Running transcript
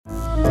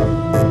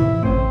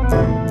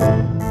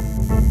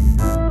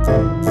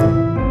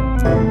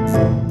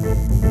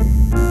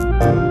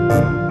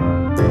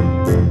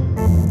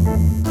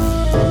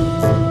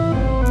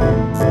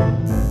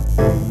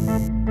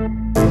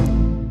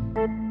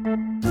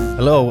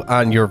Hello,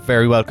 and you're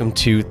very welcome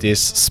to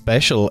this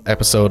special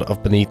episode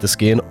of Beneath the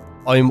Skin.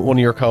 I'm one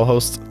of your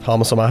co-hosts,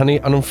 Thomas O'Mahony,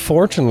 and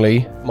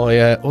unfortunately, my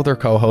other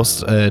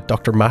co-host,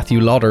 Dr.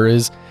 Matthew Lauder,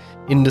 is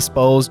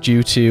indisposed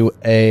due to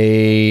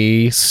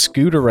a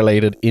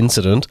scooter-related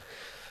incident.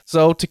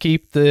 So to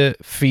keep the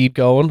feed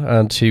going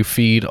and to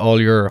feed all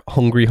your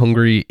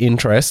hungry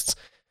interests,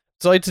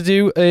 decided to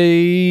do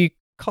a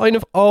kind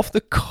of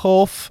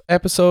off-the-cuff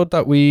episode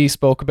that we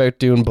spoke about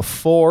doing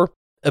before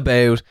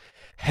about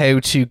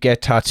how to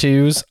get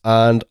tattoos,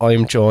 and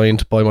I'm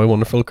joined by my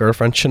wonderful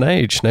girlfriend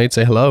Sinead. Sinead,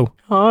 say hello.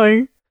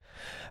 Hi.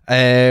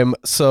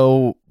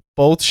 So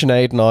both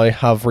Sinead and I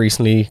have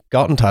recently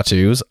gotten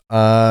tattoos,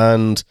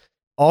 and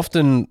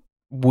often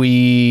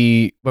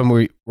when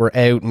we were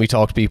out and we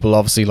talk to people,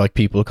 obviously like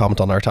people comment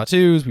on our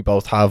tattoos. We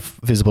both have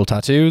visible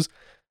tattoos,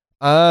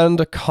 and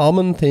a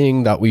common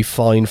thing that we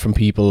find from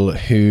people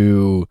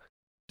who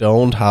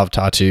don't have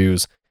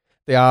tattoos,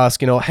 they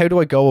ask, how do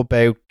I go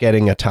about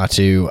getting a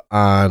tattoo,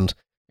 and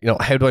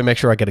how do I make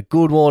sure I get a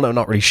good one? I'm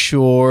not really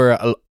sure.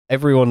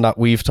 Everyone that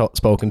we've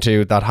spoken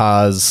to that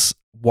has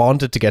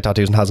wanted to get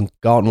tattoos and hasn't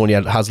gotten one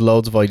yet has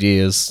loads of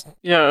ideas.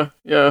 Yeah.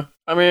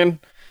 I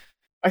mean,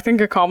 I think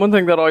a common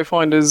thing that I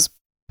find is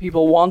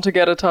people want to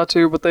get a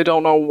tattoo, but they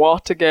don't know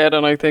what to get,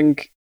 and I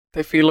think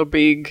they feel a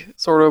big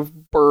sort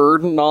of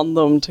burden on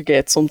them to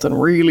get something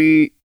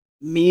really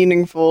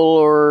meaningful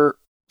or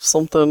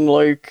something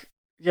like,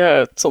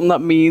 something that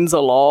means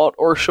a lot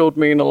or should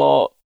mean a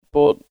lot.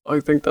 But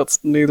I think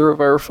that's neither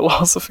of our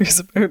philosophies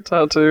about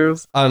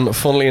tattoos. And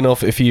funnily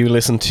enough, if you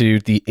listen to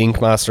the Ink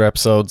Master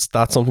episodes,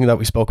 that's something that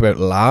we spoke about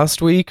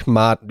last week.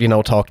 Matt,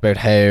 talked about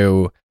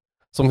how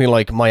something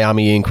like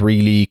Miami Ink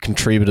really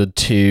contributed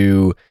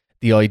to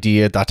the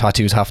idea that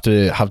tattoos have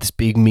to have this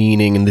big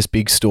meaning and this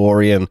big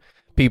story, and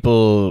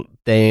people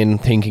then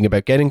thinking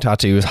about getting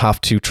tattoos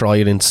have to try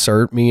and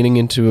insert meaning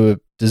into a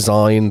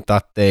design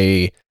that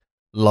they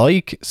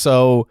like.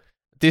 So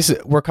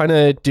we're kind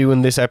of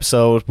doing this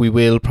episode. We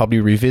will probably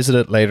revisit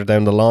it later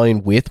down the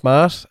line with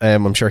Matt.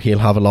 I'm sure he'll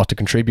have a lot to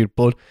contribute,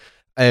 but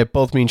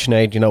both me and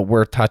Sinead,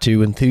 we're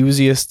tattoo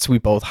enthusiasts. We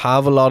both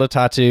have a lot of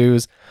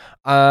tattoos,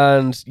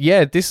 and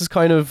this is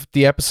kind of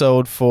the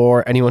episode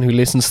for anyone who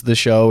listens to the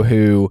show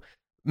who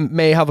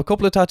may have a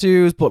couple of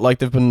tattoos, but like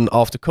they've been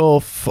off the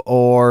cuff,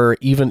 or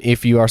even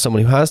if you are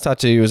someone who has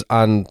tattoos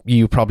and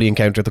you probably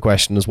encounter the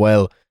question as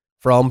well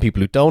from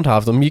people who don't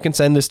have them, you can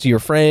send this to your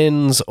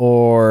friends,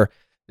 or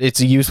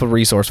it's a useful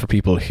resource for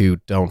people who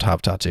don't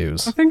have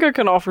tattoos. I think I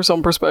can offer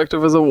some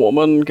perspective as a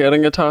woman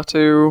getting a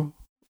tattoo.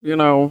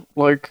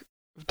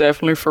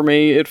 Definitely for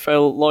me, it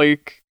felt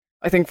like,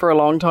 I think for a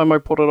long time I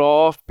put it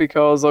off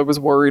because I was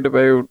worried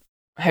about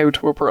how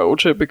to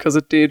approach it, because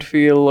it did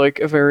feel like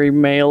a very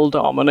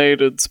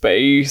male-dominated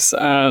space,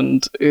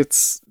 and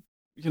it's,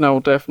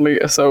 definitely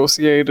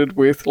associated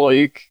with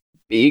like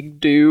big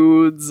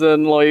dudes,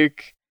 and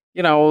like,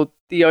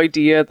 the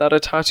idea that a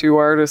tattoo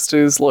artist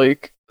is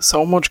like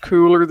so much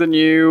cooler than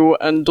you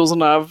and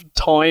doesn't have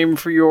time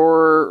for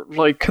your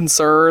like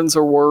concerns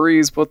or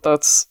worries, but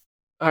that's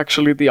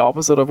actually the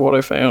opposite of what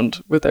I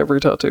found with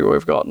every tattoo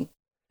I've gotten.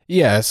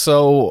 Yeah,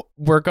 so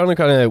we're going to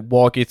kind of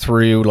walk you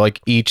through like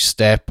each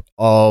step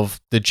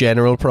of the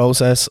general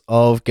process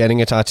of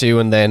getting a tattoo,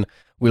 and then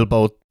we'll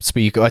both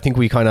speak. I think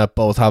we kind of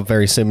both have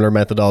very similar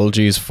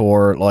methodologies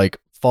for like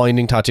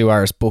finding tattoo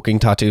artists, booking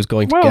tattoos,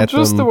 going to get them.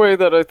 Well, just the way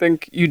that I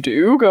think you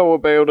do go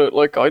about it.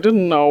 Like, I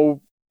didn't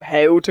know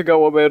how to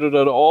go about it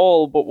at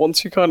all, but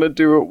once you kind of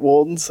do it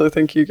once, I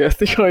think you get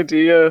the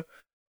idea.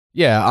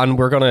 Yeah, and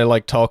we're going to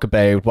like talk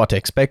about what to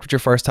expect with your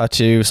first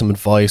tattoo, some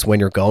advice when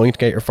you're going to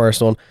get your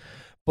first one.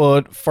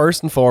 But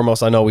first and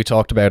foremost, I know we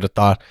talked about it,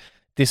 that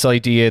this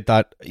idea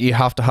that you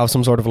have to have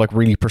some sort of like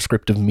really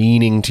prescriptive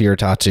meaning to your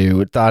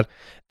tattoo, that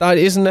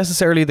isn't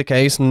necessarily the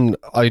case. And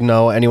I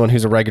know anyone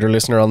who's a regular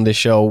listener on this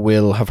show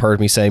will have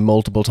heard me say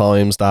multiple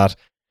times that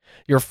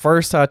your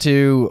first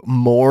tattoo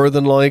more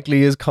than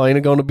likely is kind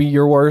of going to be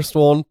your worst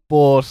one,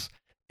 but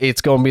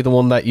it's going to be the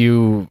one that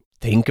you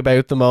think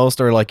about the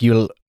most, or like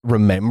you'll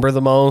remember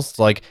the most.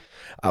 Like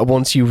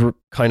once you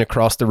kind of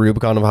cross the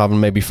Rubicon of having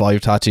maybe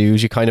 5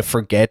 tattoos, you kind of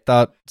forget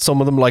that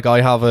some of them, like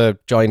I have a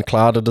giant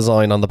Claddagh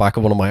design on the back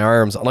of one of my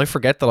arms, and I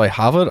forget that I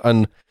have it.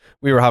 And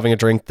we were having a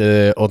drink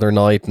the other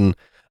night, and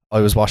I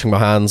was washing my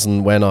hands,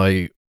 and when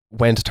I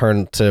went to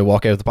turn to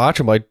walk out of the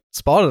bathroom, I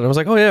spotted it. I was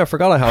like, oh yeah, I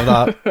forgot I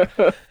have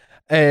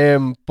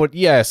that. But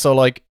yeah, so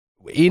like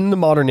in the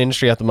modern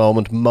industry at the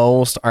moment,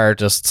 most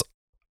artists,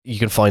 you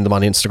can find them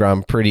on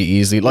Instagram pretty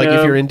easily. Like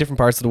if you're in different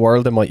parts of the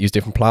world, they might use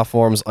different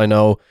platforms. I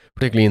know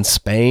particularly in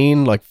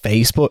Spain, like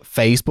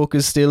Facebook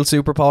is still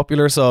super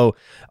popular, so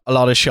a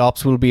lot of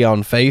shops will be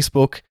on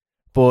Facebook.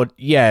 But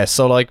yeah,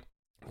 so like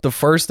the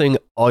first thing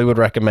I would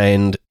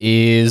recommend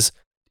is,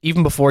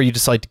 even before you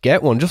decide to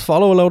get one, just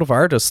follow a load of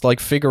artists, like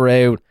figure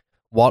out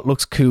what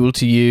looks cool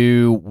to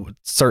you,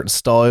 certain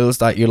styles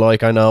that you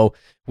like. I know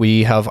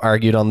we have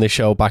argued on this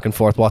show back and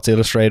forth what's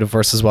illustrative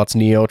versus what's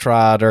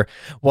neo-trad, or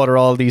what are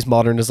all these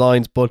modern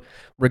designs, but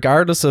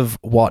regardless of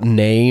what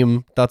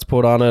name that's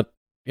put on it,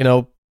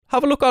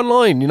 have a look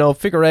online,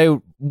 figure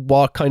out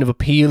what kind of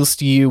appeals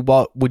to you,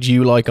 what would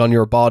you like on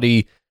your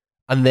body,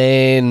 and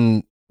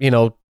then,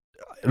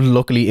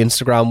 luckily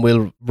Instagram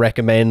will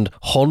recommend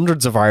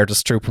hundreds of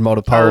artists through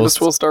promoted posts.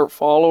 Artists will start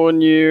following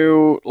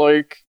you,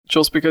 like,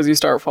 just because you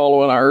start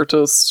following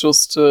artists,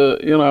 just to,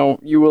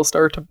 you will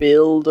start to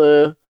build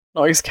a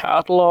nice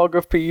catalogue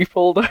of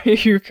people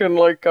that you can,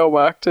 like, go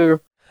back to.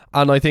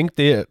 And I think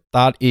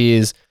that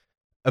is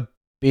a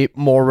bit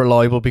more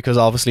reliable because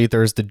obviously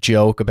there's the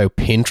joke about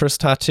Pinterest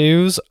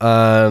tattoos,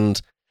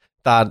 and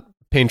that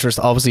Pinterest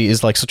obviously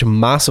is like such a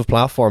massive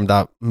platform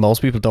that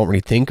most people don't really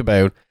think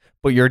about,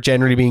 but you're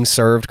generally being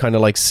served kind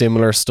of like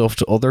similar stuff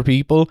to other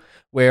people.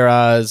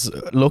 Whereas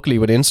luckily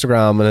with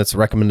Instagram and its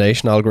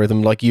recommendation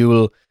algorithm, like you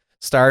will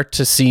start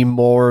to see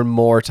more and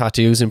more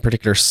tattoos in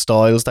particular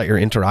styles that you're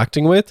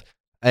interacting with.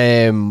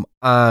 And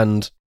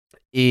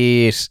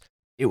it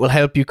will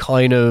help you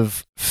kind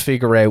of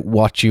figure out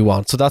what you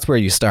want. So that's where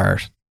you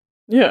start.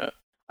 Yeah.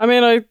 I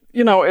mean,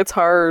 it's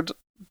hard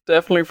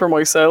definitely for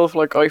myself.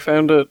 Like, I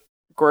found it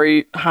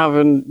great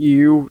having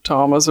you,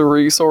 Tom, as a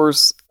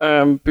resource,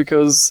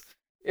 because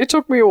it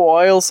took me a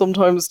while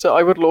sometimes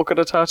I would look at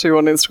a tattoo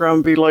on Instagram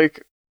and be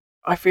like,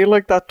 I feel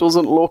like that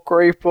doesn't look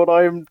great, but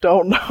I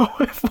don't know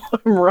if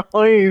I'm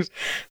right.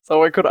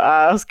 So I could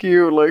ask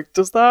you, like,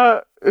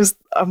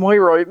 am I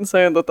right in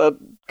saying that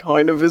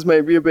kind of is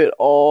maybe a bit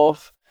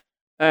off?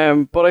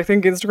 But I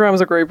think Instagram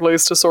is a great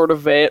place to sort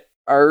of vet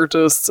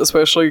artists,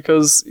 especially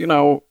because,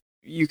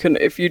 you can,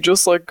 if you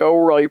just like go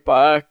right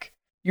back,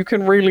 you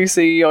can really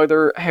see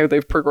either how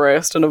they've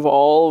progressed and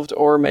evolved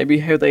or maybe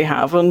how they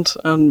haven't,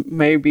 and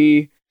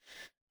maybe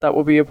that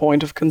will be a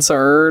point of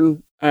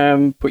concern.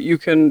 But you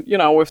can,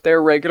 if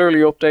they're regularly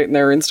updating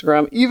their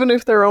Instagram, even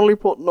if they're only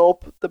putting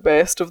up the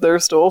best of their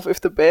stuff,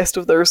 if the best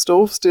of their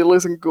stuff still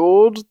isn't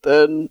good,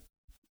 then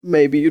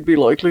maybe you'd be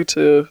likely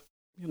to,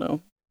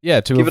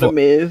 give it a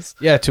miss.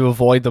 Yeah, to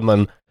avoid them.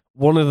 And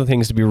one of the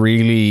things to be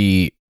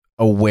really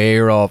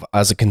aware of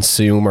as a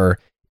consumer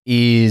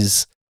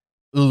is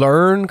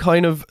learn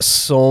kind of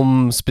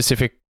some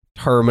specific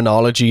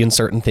terminology and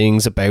certain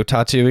things about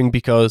tattooing,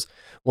 because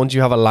once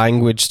you have a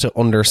language to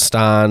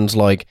understand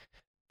like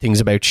things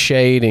about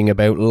shading,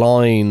 about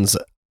lines,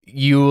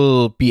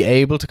 you'll be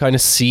able to kind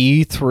of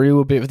see through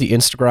a bit of the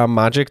Instagram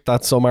magic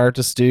that some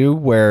artists do,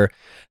 where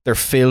they're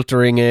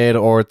filtering it,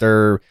 or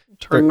they're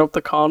turning up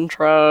the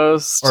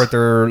contrast, or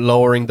they're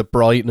lowering the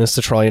brightness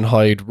to try and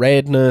hide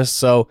redness.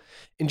 So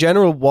in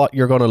general, what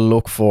you're going to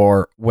look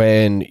for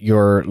when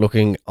you're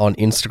looking on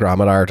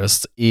Instagram at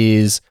artists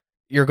is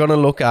you're going to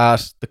look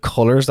at the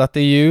colors that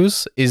they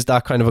use. Is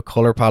that kind of a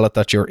color palette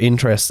that you're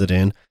interested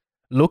in?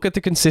 Look at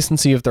the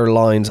consistency of their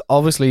lines.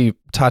 Obviously,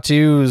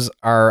 tattoos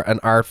are an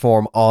art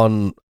form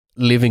on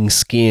living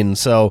skin,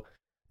 so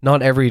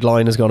not every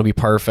line is going to be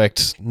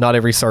perfect. Not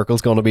every circle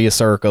is going to be a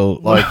circle.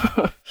 Like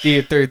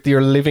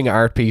they're living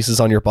art pieces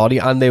on your body,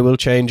 and they will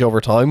change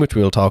over time, which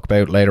we'll talk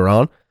about later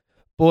on.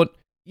 But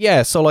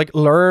yeah, so like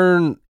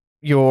once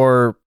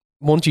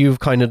you've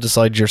kind of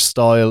decided your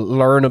style,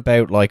 learn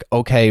about like,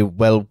 okay,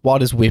 well,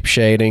 what is whip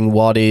shading?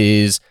 What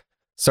is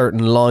certain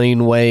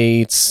line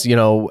weights?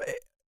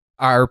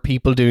 Are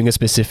people doing a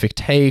specific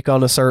take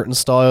on a certain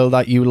style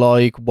that you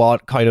like?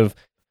 What kind of...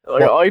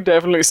 I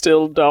definitely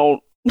still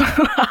don't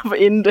have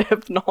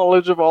in-depth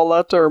knowledge of all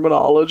that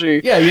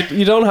terminology. Yeah,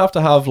 you don't have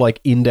to have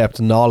like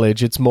in-depth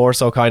knowledge. It's more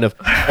so kind of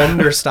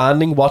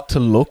understanding what to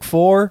look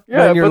for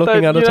when you're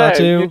looking at a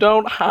tattoo. You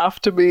don't have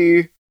to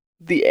be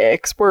the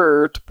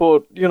expert,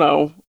 but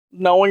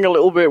knowing a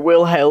little bit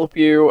will help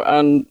you,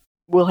 and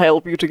will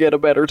help you to get a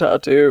better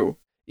tattoo.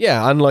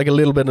 Yeah, and like a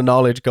little bit of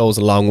knowledge goes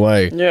a long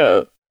way.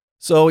 Yeah.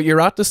 So you're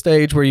at the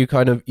stage where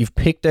you've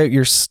picked out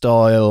your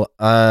style,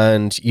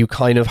 and you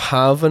kind of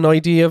have an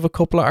idea of a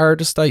couple of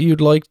artists that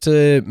you'd like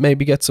to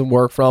maybe get some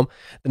work from.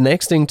 The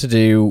next thing to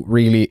do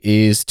really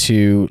is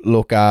to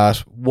look at,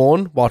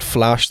 one, what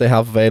flash they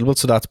have available.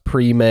 So that's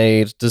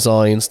pre-made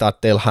designs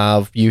that they'll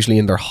have usually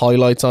in their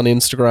highlights on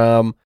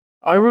Instagram.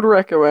 I would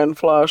recommend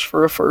Flash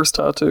for a first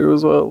tattoo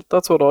as well.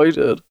 That's what I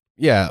did.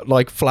 Yeah,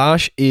 like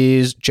Flash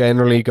is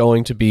generally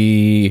going to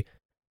be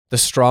the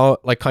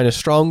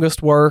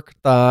strongest work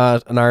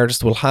that an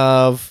artist will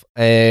have.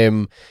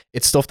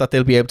 It's stuff that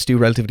they'll be able to do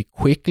relatively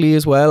quickly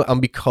as well,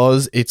 and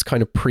because it's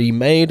kind of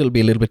pre-made, it'll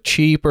be a little bit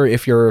cheaper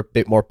if you're a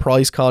bit more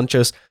price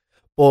conscious.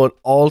 But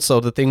also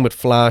the thing with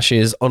Flash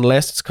is,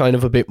 unless it's kind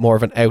of a bit more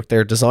of an out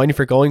there design, if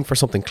you're going for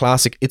something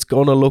classic, it's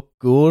going to look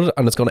good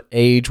and it's going to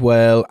age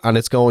well, and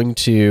it's going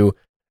to,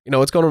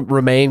 it's going to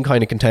remain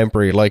kind of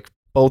contemporary. Like,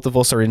 both of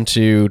us are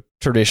into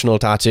traditional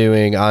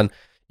tattooing, and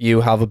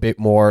you have a bit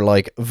more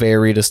like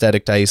varied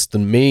aesthetic taste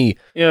than me.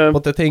 Yeah.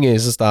 But the thing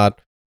is that,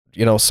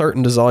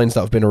 certain designs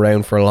that have been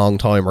around for a long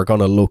time are going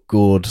to look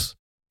good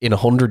in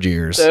 100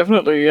 years.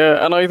 Definitely,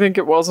 yeah. And I think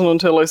it wasn't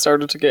until I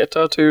started to get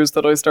tattoos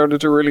that I started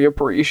to really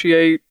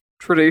appreciate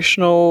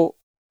traditional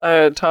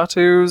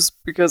tattoos,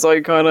 because I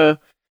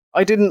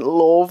didn't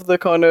love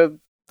the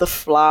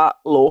flat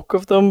look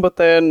of them, but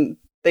then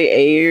they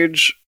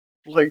age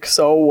like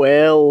so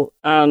well,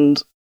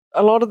 and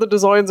a lot of the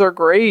designs are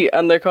great,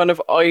 and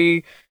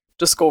I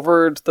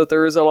discovered that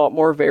there is a lot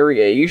more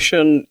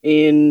variation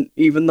in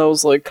even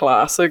those like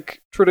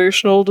classic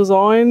traditional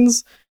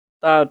designs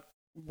that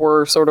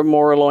were sort of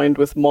more aligned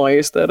with my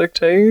aesthetic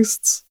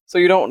tastes. So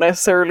you don't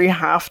necessarily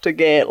have to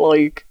get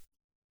like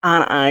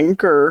an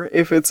anchor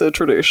if it's a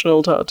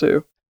traditional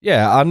tattoo.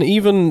 Yeah, and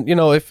even, you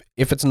know, if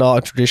it's not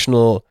a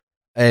traditional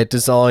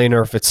design,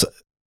 or if it's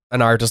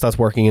an artist that's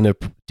working in a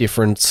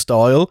different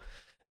style,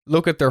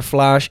 look at their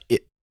flash.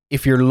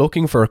 If you're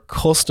looking for a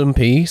custom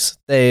piece,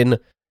 then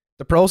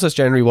the process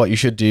generally what you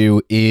should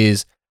do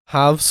is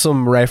have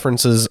some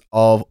references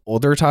of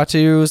other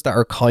tattoos that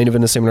are kind of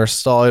in a similar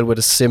style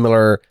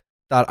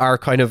that are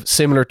kind of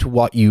similar to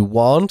what you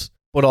want,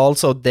 but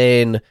also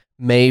then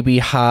maybe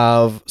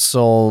have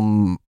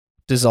some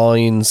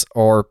designs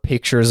or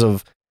pictures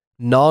of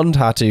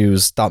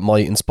non-tattoos that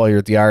might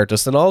inspire the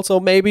artist. And also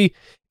maybe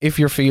if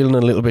you're feeling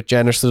a little bit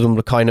generous to them,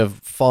 to kind of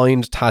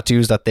find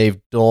tattoos that they've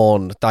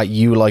done that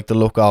you like the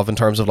look of in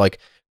terms of like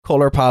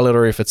color palette,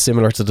 or if it's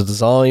similar to the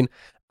design.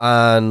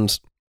 And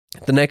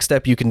the next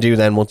step you can do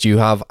then, once you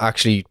have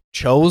actually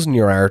chosen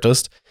your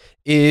artist,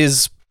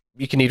 is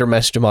you can either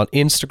message them on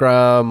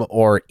Instagram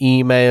or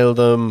email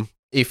them.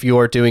 If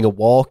you're doing a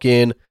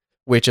walk-in,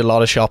 which a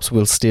lot of shops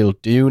will still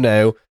do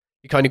now,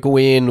 you kind of go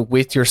in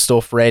with your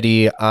stuff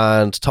ready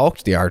and talk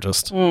to the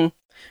artist.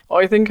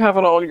 I think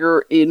having all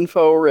your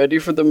info ready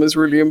for them is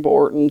really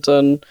important.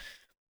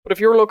 But if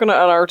you're looking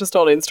at an artist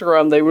on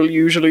Instagram, they will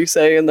usually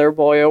say in their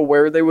bio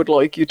where they would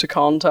like you to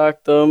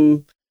contact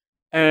them.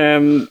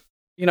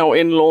 You know,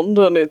 in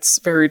London, it's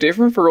very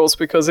different for us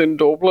because in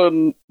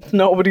Dublin,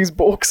 nobody's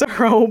books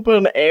are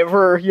open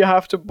ever. You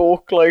have to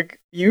book like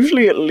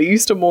usually at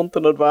least a month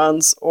in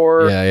advance,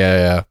 or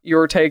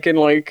you're taking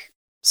like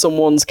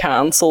someone's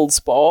cancelled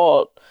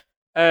spot.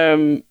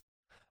 And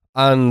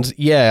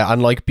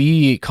like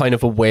be kind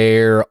of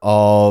aware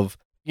of,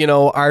 you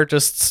know,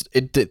 artists,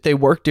 they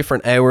work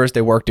different hours,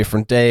 they work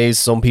different days.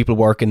 Some people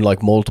work in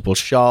like multiple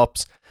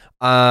shops,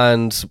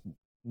 and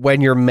when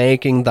you're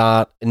making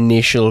that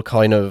initial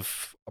kind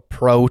of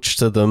approach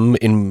to them,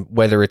 in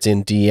whether it's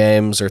in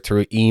DMs or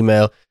through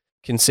email,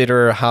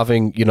 consider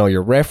having, you know,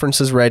 your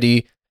references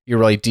ready,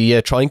 your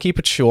idea, try and keep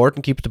it short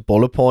and keep it to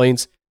bullet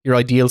points, your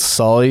ideal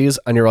size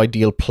and your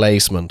ideal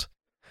placement.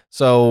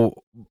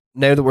 So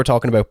now that we're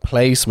talking about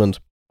placement,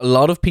 a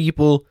lot of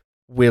people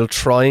will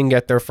try and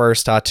get their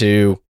first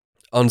tattoo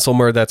on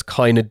somewhere that's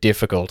kind of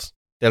difficult.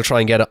 They'll try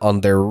and get it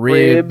on their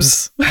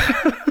ribs.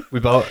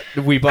 Ribs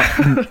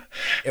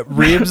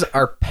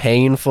are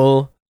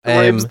painful.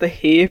 Ribs, the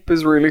hip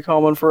is really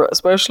common for,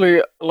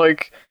 especially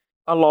like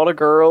a lot of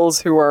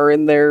girls who are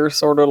in their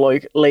sort of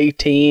like late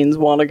teens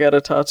want to get a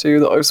tattoo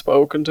that I've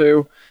spoken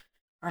to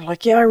are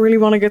like, yeah, I really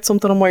want to get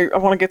something I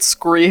want to get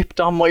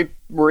scraped on my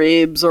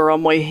ribs or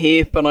on my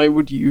hip, and I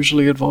would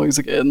usually advise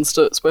against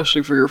it,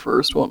 especially for your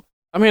first one.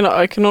 I mean,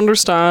 I can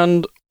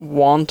understand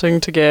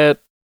wanting to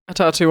get a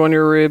tattoo on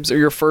your ribs, or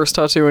your first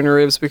tattoo on your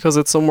ribs, because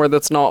it's somewhere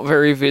that's not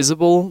very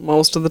visible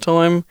most of the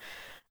time.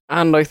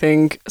 And I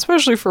think,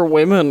 especially for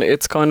women,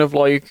 it's kind of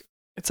like,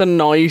 it's a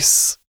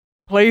nice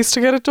place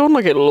to get it done.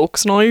 Like, it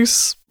looks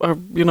nice.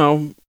 You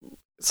know,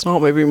 it's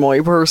not maybe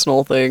my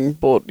personal thing,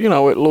 but, you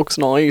know, it looks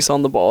nice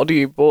on the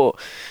body. But,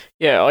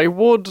 yeah,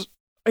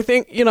 I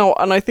think, you know,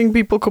 and I think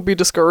people could be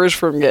discouraged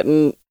from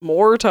getting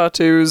more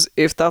tattoos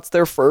if that's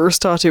their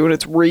first tattoo and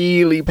it's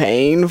really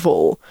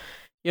painful.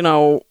 You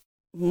know,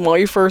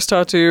 my first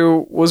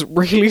tattoo was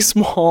really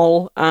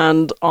small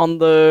and on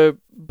the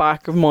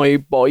back of my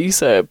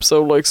bicep,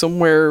 so like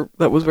somewhere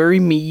that was very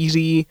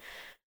meaty,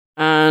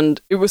 and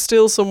it was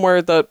still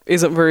somewhere that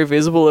isn't very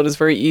visible and is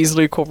very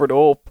easily covered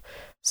up,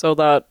 so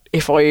that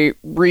if I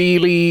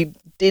really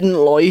didn't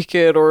like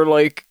it or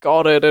like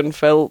got it and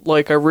felt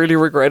like I really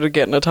regretted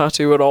getting a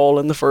tattoo at all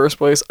in the first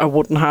place, I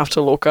wouldn't have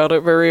to look at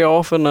it very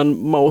often. And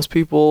most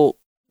people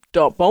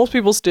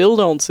still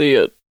don't see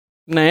it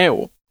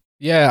now.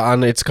 Yeah,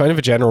 and it's kind of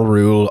a general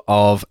rule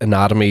of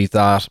anatomy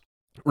that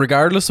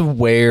regardless of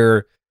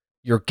where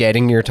you're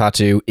getting your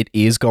tattoo, it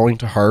is going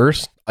to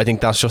hurt. I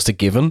think that's just a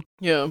given.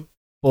 Yeah.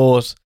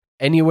 But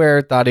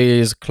anywhere that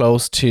is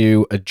close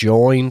to a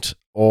joint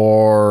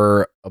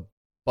or a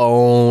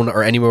bone,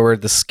 or anywhere where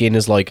the skin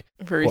is like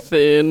very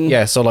thin.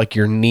 Yeah, so like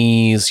your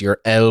knees, your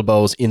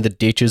elbows, in the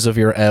ditches of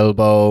your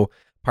elbow,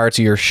 parts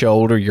of your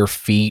shoulder, your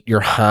feet,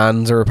 your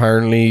hands are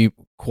apparently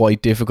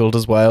quite difficult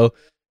as well.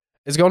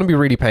 It's going to be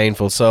really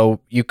painful,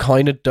 so you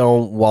kind of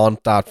don't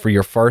want that for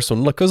your first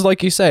one, because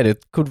like you said,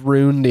 it could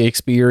ruin the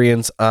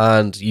experience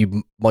and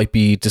you might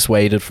be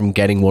dissuaded from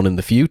getting one in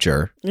the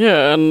future.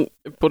 Yeah,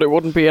 but it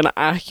wouldn't be an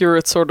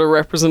accurate sort of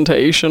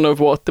representation of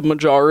what the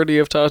majority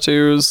of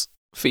tattoos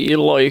feel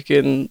like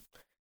in,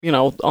 you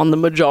know, on the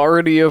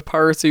majority of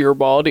parts of your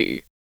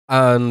body.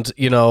 And,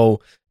 you know,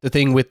 the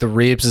thing with the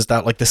ribs is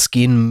that like the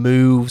skin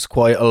moves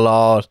quite a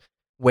lot.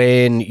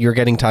 When you're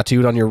getting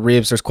tattooed on your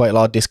ribs, there's quite a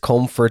lot of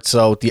discomfort,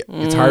 so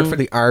it's hard for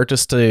the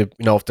artist to,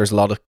 you know, if there's a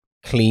lot of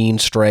clean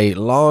straight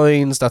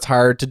lines. That's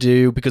hard to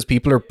do because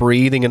people are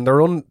breathing and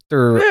they're under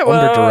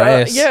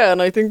duress. Yeah,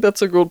 and I think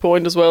that's a good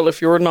point as well.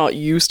 If you're not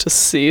used to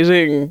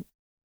sitting,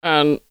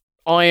 and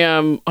I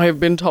have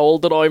been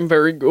told that I'm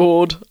very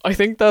good. I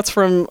think that's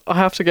from, I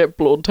have to get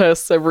blood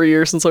tests every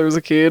year since I was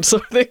a kid. So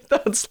I think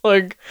that's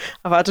like,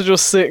 I've had to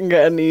just sit and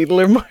get a needle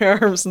in my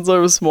arm since I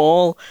was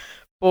small.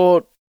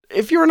 But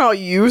if you're not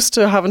used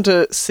to having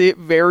to sit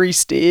very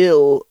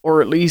still,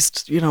 or at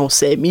least,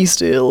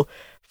 semi-still,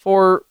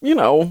 for,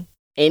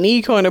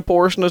 any kind of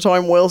portion of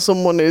time while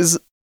someone is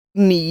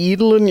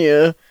needling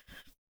you,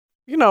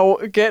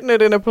 getting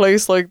it in a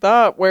place like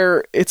that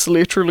where it's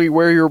literally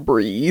where you're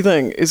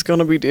breathing is going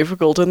to be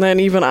difficult. And then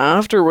even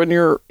after, when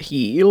you're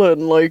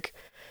healing, like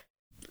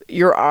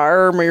your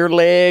arm or your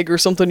leg or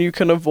something, you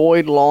can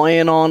avoid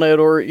lying on it,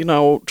 or,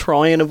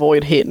 try and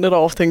avoid hitting it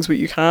off things, but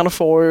you can't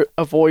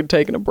avoid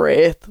taking a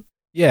breath.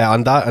 Yeah,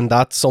 and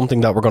that's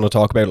something that we're going to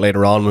talk about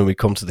later on when we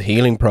come to the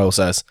healing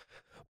process.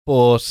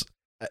 But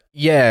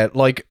yeah,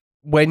 like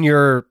when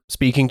you're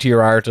speaking to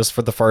your artist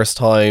for the first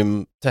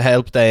time, to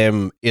help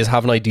them is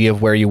have an idea of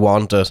where you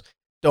want it.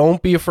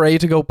 Don't be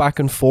afraid to go back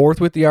and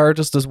forth with the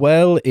artist as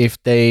well.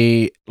 If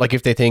they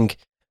think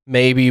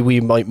maybe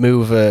we might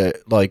move it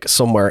like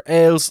somewhere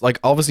else, like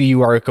obviously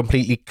you are a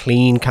completely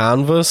clean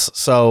canvas.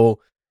 So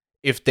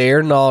if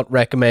they're not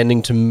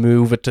recommending to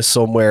move it to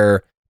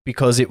somewhere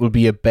because it will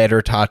be a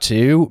better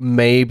tattoo,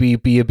 maybe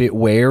be a bit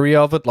wary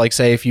of it. Like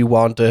say if you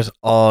want it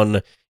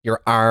on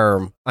your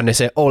arm and they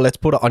say, oh, let's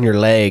put it on your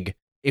leg.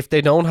 If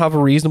they don't have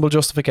a reasonable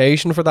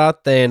justification for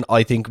that, then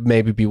I think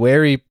maybe be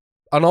wary.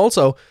 And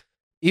also,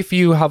 if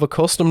you have a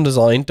custom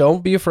design,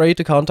 don't be afraid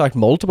to contact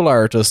multiple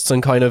artists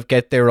and kind of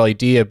get their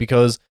idea,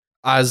 because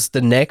as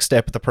the next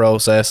step of the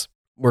process,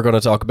 we're going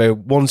to talk about,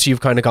 once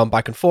you've kind of gone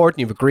back and forth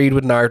and you've agreed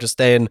with an artist,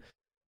 then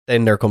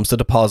there comes the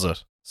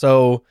deposit.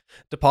 So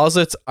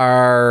deposits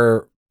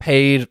are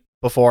paid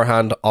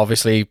beforehand,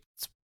 obviously.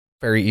 It's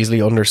very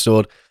easily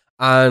understood.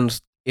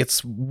 And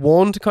it's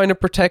one to kind of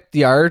protect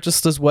the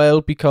artist as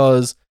well,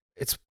 because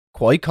it's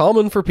quite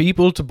common for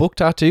people to book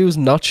tattoos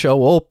and not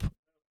show up.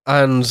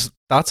 And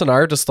that's an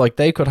artist, like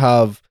they could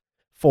have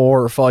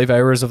 4 or 5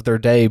 hours of their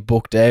day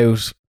booked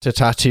out to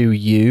tattoo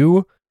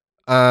you.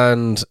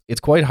 And it's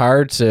quite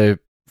hard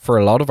for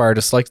a lot of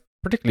artists, like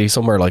particularly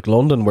somewhere like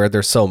London where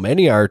there's so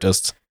many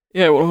artists.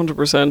 Yeah,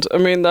 100%. I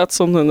mean, that's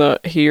something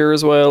that here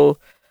as well,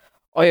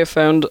 I have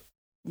found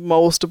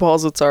most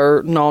deposits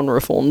are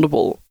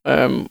non-refundable.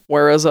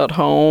 Whereas at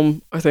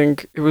home, I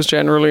think it was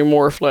generally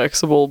more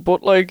flexible.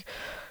 But like,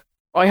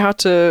 I had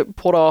to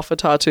put off a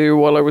tattoo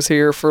while I was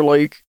here for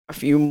like a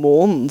few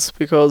months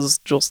because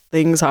just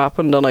things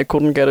happened and I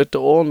couldn't get it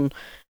done.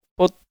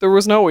 But there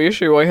was no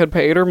issue. I had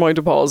paid her my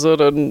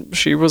deposit and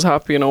she was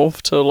happy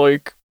enough to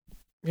like,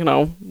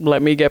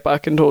 let me get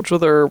back in touch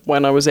with her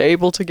when I was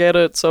able to get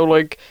it. So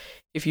like,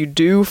 if you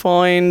do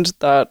find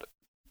that,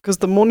 because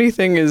the money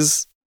thing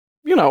is,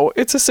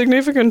 it's a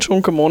significant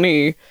chunk of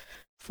money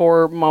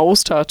for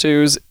most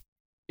tattoos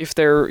if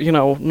they're,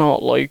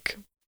 not like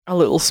a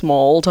little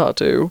small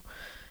tattoo.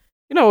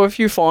 If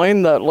you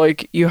find that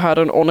like you had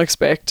an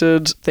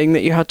unexpected thing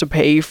that you had to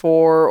pay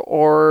for,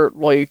 or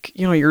like,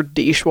 your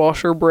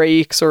dishwasher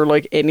breaks or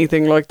like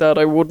anything like that,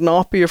 I would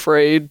not be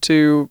afraid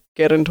to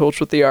get in touch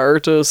with the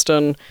artist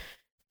and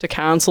to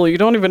cancel. You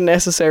don't even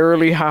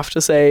necessarily have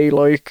to say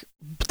like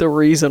the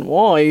reason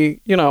why.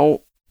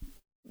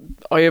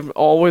 I have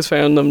always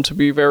found them to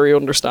be very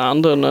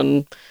understanding,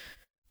 and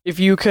if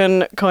you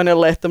can kind of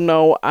let them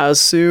know as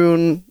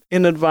soon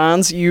in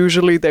advance,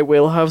 usually they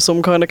will have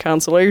some kind of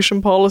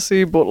cancellation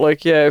policy. But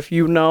like, yeah, if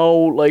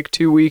like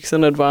 2 weeks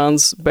in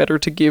advance, better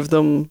to give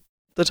them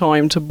the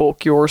time to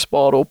book your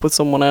spot up with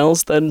someone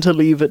else than to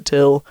leave it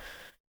till,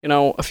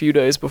 a few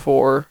days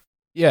before.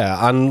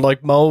 Yeah, and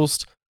like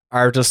most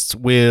artists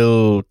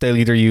they'll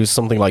either use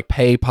something like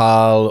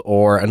PayPal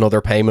or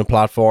another payment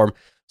platform.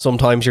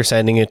 Sometimes you're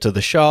sending it to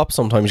the shop,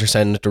 sometimes you're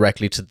sending it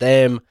directly to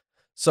them.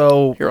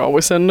 So you're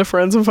always sending to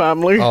friends and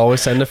family.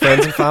 Always sending to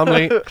friends and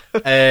family.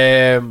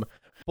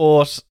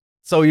 But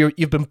so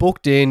you've been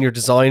booked in, your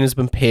design has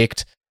been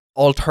picked.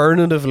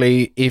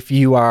 Alternatively, if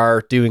you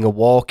are doing a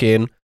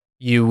walk-in,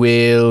 you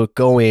will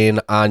go in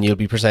and you'll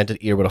be presented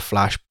either with a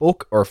flash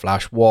book or a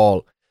flash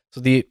wall. So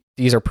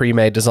these are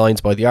pre-made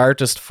designs by the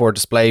artist for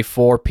display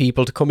for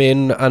people to come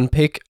in and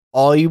pick.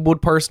 I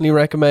would personally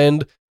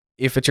recommend,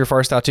 if it's your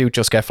first tattoo,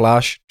 just get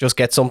flash. Just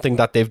get something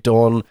that they've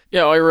done.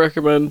 Yeah, I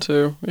recommend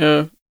too.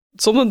 Yeah.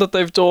 Something that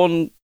they've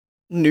done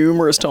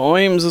numerous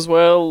times as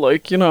well.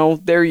 Like,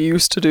 they're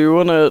used to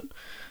doing it.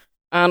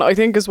 And I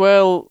think as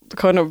well,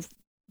 kind of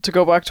to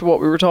go back to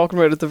what we were talking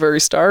about at the very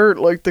start,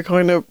 like the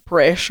kind of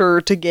pressure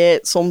to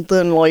get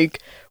something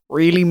like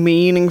really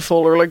meaningful,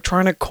 or like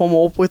trying to come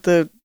up with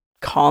a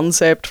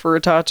concept for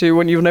a tattoo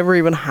when you've never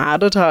even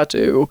had a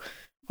tattoo,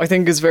 I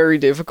think is very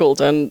difficult.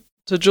 And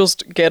to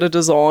just get a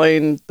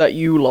design that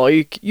you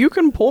like, you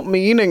can put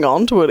meaning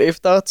onto it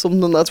if that's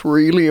something that's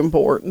really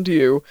important to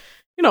you.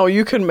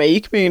 You can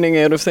make meaning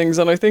out of things.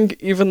 And I think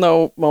even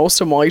though most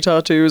of my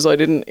tattoos I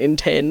didn't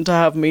intend to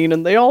have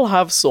meaning, they all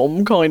have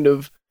some kind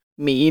of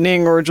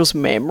meaning or just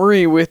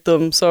memory with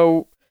them.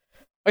 So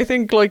I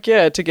think, like,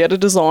 yeah, to get a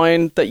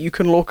design that you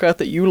can look at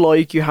that you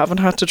like, you haven't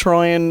had to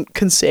try and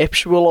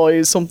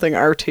conceptualize something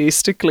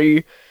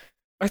artistically.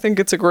 I think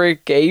it's a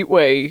great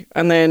gateway,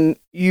 and then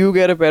you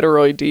get a better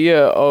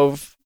idea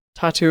of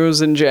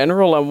tattoos in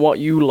general and what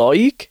you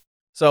like.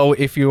 So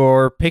if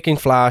you're picking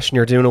Flash and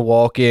you're doing a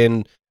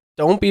walk-in,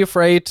 don't be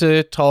afraid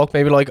to talk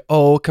maybe like,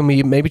 oh, can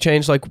we maybe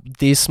change like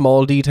this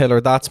small detail or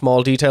that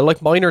small detail?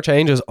 Like minor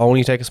changes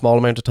only take a small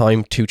amount of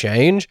time to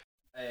change.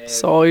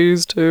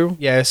 Size too.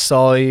 Yeah,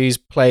 size,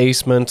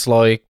 placement,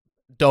 like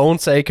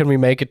don't say can we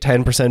make it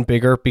 10%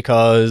 bigger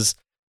because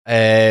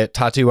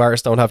tattoo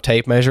artists don't have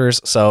tape measures,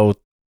 so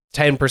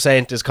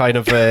 10% is kind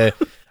of a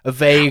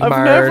vague I've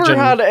margin. never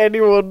had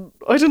anyone.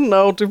 I didn't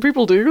know. Do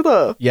people do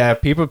that? Yeah,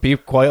 people,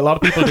 quite a lot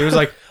of people do. It's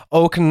like,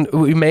 oh, can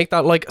we make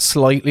that like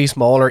slightly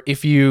smaller?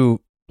 If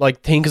you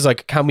like think is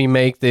like, can we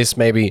make this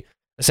maybe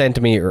a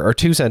centimeter or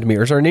 2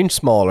 centimeters or an inch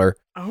smaller?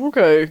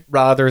 Okay.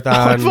 Rather than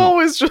I've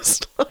always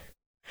just.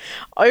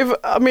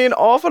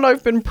 Often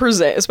I've been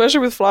especially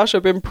with Flash,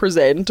 I've been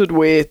presented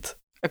with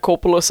a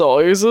couple of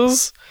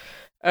sizes.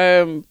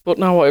 But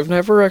no, I've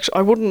never actually.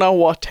 I wouldn't know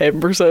what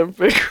 10%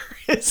 bigger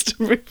is,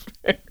 to be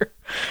fair.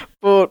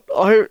 But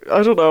I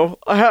don't know.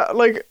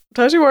 Like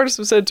tattoo artists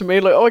have said to me,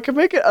 like, oh, I can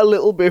make it a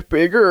little bit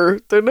bigger.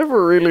 They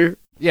never really.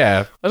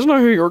 Yeah, I don't know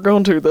who you're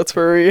going to. That's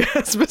very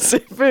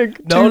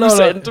specific. No, 2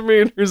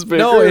 centimeters bigger.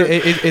 No,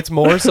 it's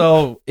more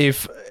so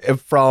if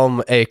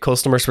from a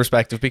customer's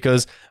perspective,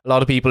 because a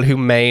lot of people who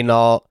may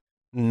not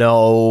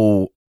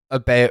know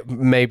about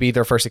maybe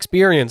their first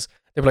experience,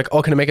 they're like,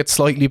 oh, can I make it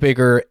slightly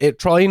bigger?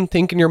 Try and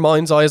think in your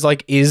mind's eyes,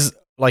 is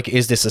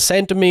this a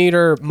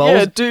centimeter?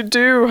 Yeah,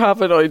 do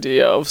have an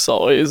idea of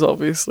size.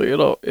 Obviously,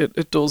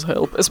 it does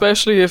help,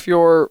 especially if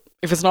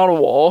it's not a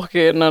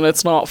walk-in and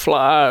it's not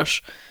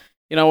Flash.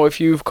 If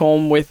you've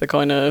come with a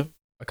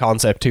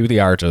concept to the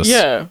artist.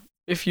 Yeah,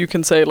 if you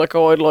can say like,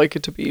 oh, I'd like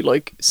it to be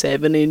like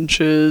 7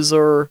 inches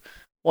or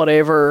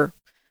whatever,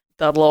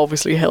 that'll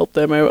obviously help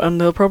them out, and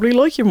they'll probably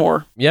like you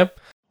more. Yep.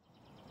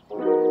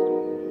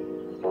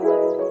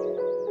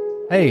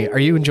 Hey, are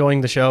you enjoying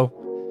the show?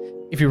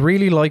 If you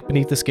really like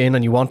Beneath the Skin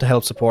and you want to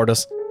help support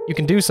us, you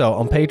can do so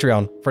on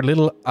Patreon. For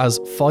little as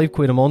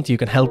 £5 a month, you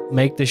can help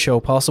make this show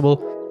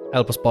possible,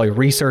 help us buy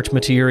research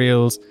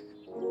materials.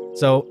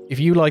 So if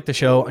you like the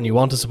show and you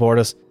want to support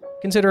us,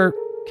 consider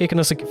kicking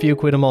us a few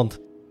quid a month.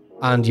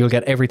 And you'll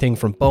get everything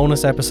from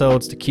bonus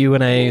episodes to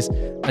Q&As,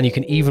 and you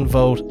can even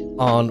vote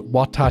on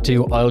what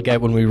tattoo I'll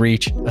get when we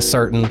reach a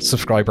certain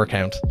subscriber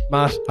count.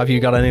 Matt, have you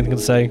got anything to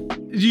say?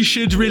 You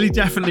should really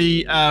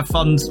definitely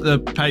fund the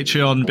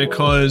Patreon,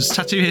 because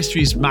tattoo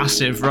history is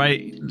massive,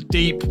 right?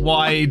 Deep,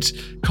 wide,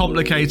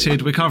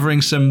 complicated. We're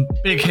covering some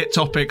big hit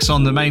topics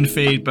on the main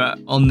feed, but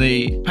on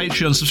the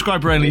Patreon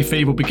subscriber-only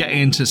feed, we'll be getting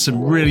into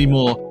some really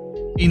more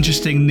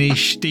interesting,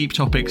 niche, deep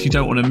topics you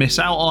don't want to miss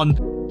out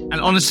on. And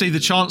honestly, the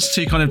chance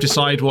to kind of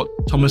decide what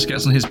Thomas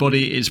gets on his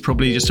body is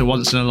probably just a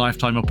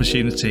once-in-a-lifetime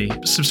opportunity.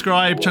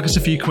 Subscribe, chuck us a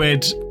few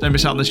quid. Don't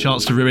miss out on this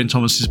chance to ruin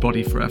Thomas's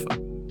body forever.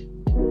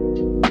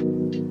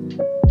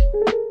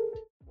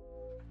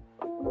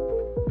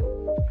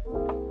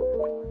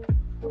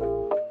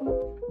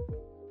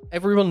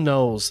 Everyone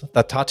knows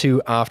that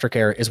tattoo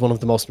aftercare is one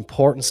of the most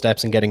important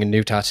steps in getting a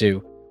new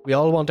tattoo. We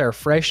all want our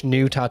fresh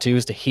new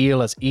tattoos to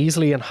heal as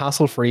easily and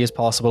hassle-free as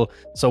possible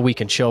so we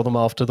can show them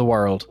off to the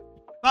world.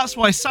 That's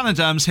why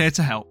Saniderm's here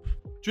to help.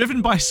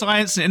 Driven by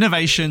science and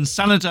innovation,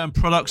 Saniderm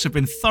products have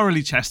been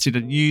thoroughly tested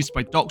and used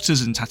by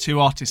doctors and tattoo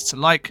artists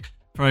alike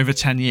for over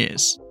 10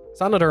 years.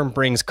 Saniderm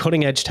brings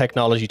cutting-edge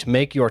technology to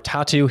make your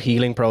tattoo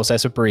healing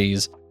process a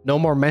breeze. No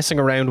more messing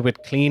around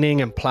with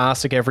cleaning and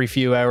plastic every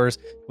few hours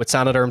with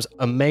Saniderm's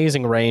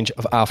amazing range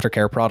of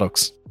aftercare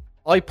products.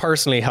 I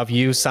personally have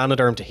used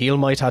Saniderm to heal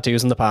my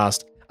tattoos in the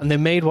past, and they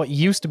made what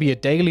used to be a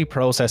daily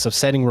process of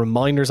setting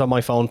reminders on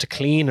my phone to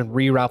clean and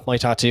rewrap my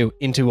tattoo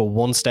into a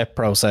one-step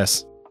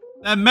process.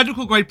 Their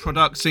medical-grade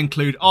products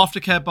include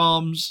aftercare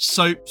balms,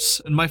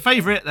 soaps, and my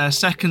favourite, their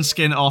second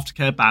skin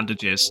aftercare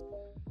bandages.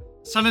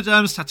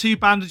 Saniderm's tattoo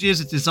bandages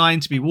are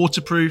designed to be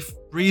waterproof,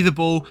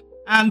 breathable,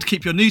 and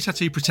keep your new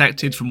tattoo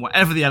protected from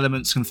whatever the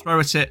elements can throw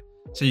at it,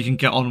 so you can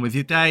get on with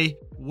your day,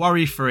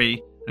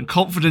 worry-free, and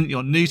confident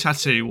your new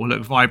tattoo will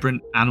look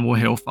vibrant and will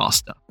heal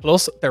faster.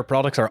 Plus, their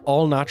products are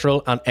all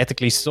natural and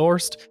ethically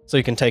sourced, so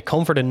you can take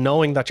comfort in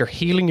knowing that you're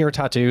healing your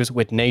tattoos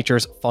with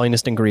nature's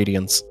finest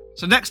ingredients.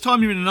 So next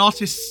time you're in an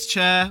artist's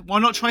chair, why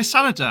not try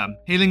Saniderm,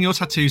 healing your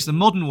tattoos the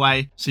modern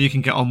way so you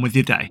can get on with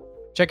your day.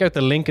 Check out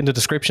the link in the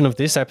description of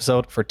this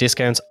episode for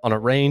discounts on a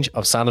range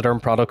of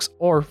Saniderm products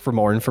or for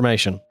more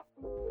information.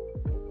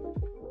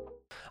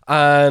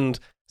 And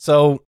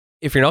so,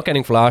 if you're not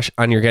getting Flash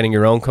and you're getting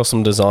your own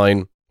custom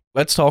design,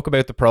 let's talk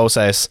about the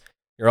process.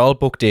 You're all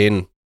booked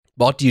in.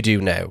 What do you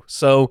do now?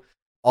 So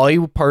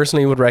I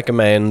personally would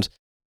recommend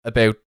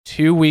about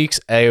 2 weeks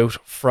out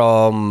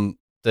from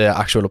the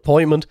actual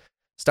appointment,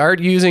 start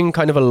using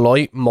kind of a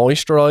light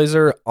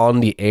moisturizer on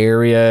the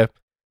area.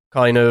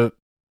 Kind of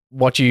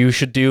what you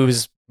should do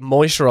is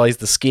moisturize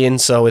the skin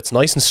so it's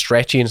nice and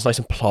stretchy and it's nice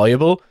and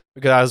pliable.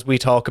 because as we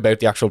talk about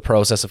the actual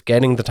process of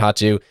getting the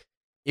tattoo,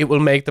 it will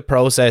make the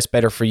process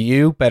better for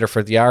you, better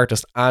for the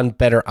artist, and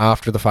better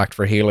after the fact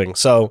for healing.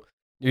 So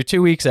you're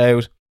 2 weeks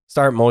out,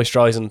 start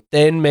moisturizing,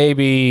 then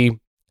maybe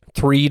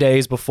 3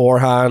 days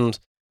beforehand.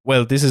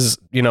 Well, this is,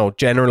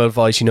 general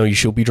advice. You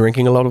should be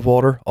drinking a lot of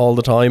water all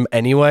the time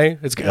anyway.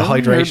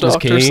 Hydration is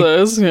key. Your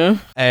doctor says, yeah.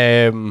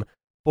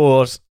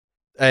 But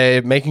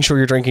making sure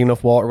you're drinking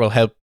enough water will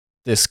help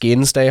the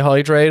skin stay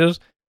hydrated.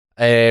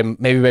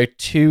 Maybe about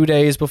 2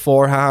 days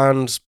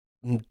beforehand,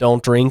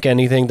 don't drink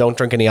anything. Don't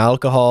drink any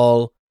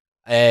alcohol.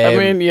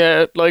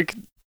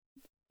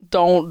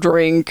 Don't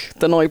drink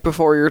the night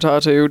before your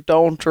tattoo.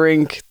 Don't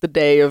drink the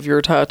day of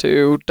your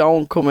tattoo.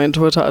 Don't come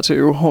into a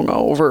tattoo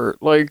hungover.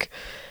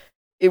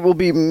 It will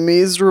be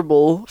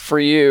miserable for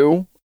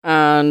you,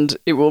 and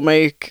it will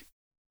make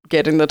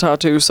getting the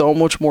tattoo so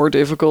much more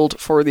difficult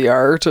for the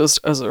artist,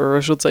 or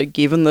I should say,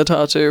 given the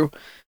tattoo,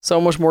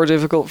 so much more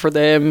difficult for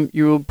them.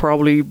 You will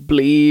probably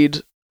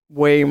bleed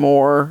way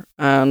more,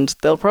 and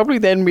they'll probably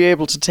then be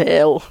able to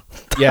tell.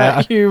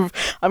 Yeah.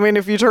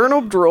 If you turn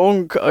up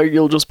drunk,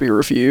 you'll just be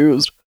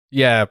refused.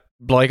 Yeah,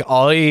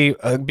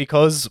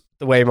 because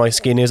the way my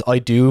skin is, I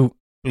do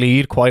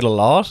bleed quite a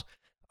lot.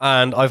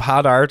 And I've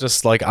had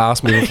artists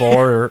ask me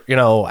before,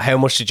 how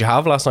much did you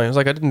have last night? I was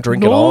like, I didn't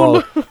drink at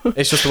all.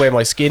 It's just the way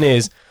my skin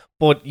is.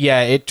 But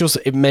yeah,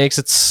 it makes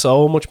it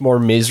so much more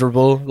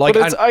miserable.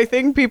 I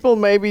think people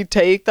maybe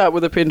take that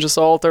with a pinch of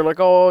salt. They're like,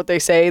 oh, they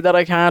say that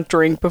I can't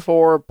drink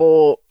before,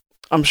 but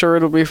I'm sure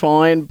it'll be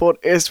fine. But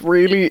it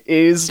really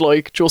is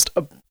just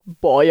a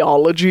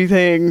biology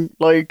thing.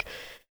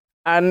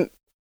 And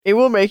it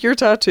will make your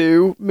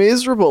tattoo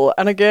miserable.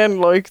 And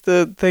again,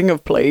 the thing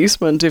of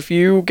placement, if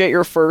you get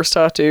your first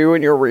tattoo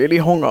and you're really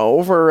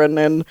hungover, and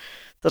then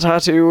the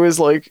tattoo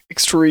is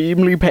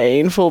extremely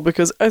painful,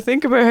 because I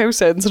think about how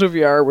sensitive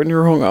you are when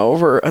you're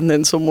hungover, and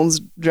then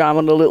someone's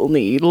jamming a little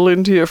needle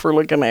into you for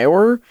an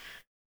hour,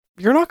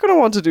 you're not going to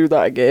want to do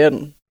that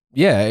again.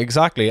 Yeah,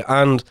 exactly.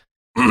 And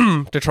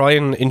to try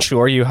and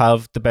ensure you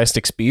have the best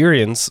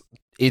experience,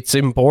 it's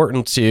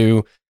important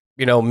to,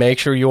 make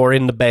sure you're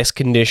in the best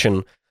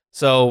condition.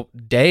 So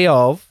day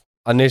of,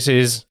 and this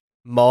is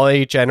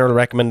my general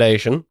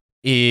recommendation,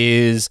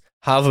 is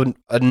have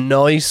a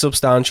nice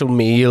substantial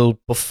meal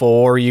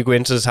before you go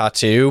into the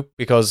tattoo,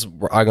 because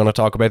I'm going to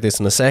talk about this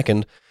in a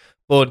second.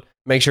 But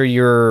make sure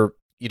you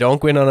don't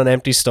go in on an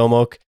empty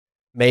stomach.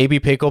 Maybe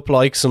pick up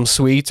some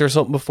sweets or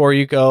something before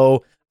you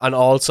go. And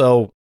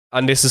also,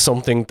 and this is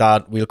something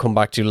that we'll come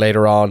back to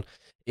later on,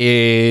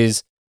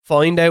 is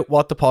find out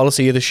what the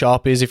policy of the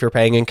shop is if you're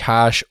paying in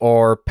cash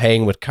or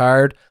paying with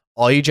card.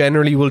 I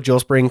generally will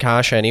just bring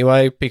cash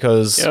anyway,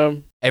 because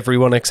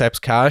everyone accepts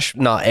cash.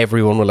 Not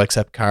everyone will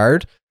accept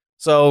card.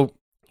 So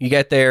you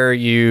get there,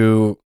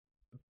 it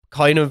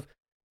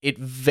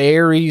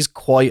varies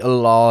quite a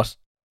lot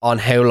on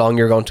how long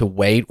you're going to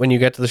wait when you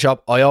get to the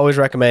shop. I always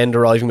recommend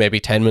arriving maybe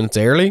 10 minutes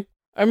early.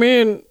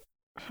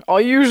 I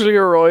usually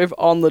arrive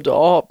on the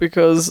dot,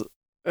 because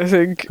I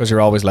think... Because you're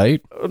always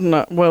late?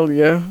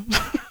 Yeah.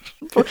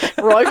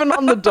 Arriving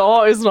on the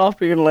dot is not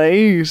being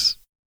late.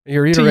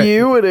 To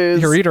you it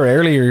is. You're either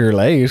early or you're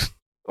late.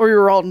 Or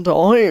you're on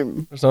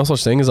time. There's no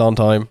such thing as on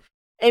time.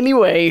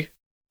 Anyway,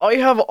 I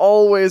have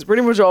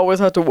pretty much always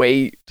had to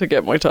wait to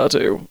get my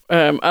tattoo.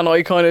 And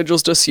I kind of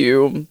just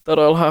assume that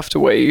I'll have to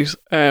wait.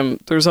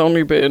 There's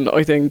only been,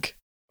 I think,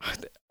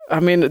 my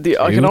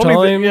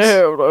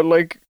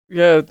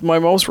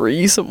most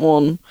recent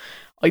one,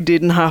 I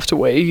didn't have to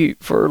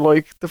wait for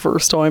the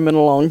first time in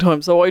a long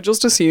time. So I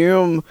just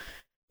assume,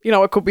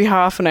 it could be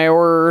half an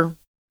hour,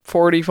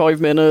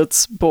 45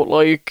 minutes, but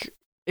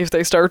if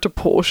they start to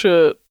push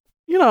it,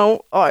 you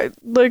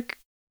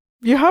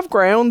have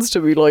grounds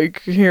to be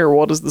here,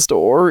 what is the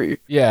story?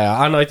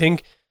 Yeah, and I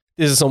think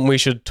this is something we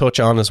should touch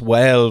on as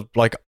well.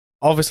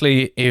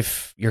 Obviously,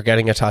 if you're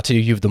getting a tattoo,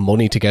 you have the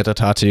money to get a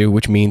tattoo,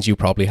 which means you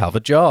probably have a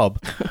job.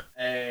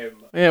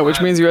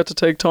 Which means you had to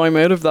take time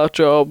out of that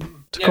job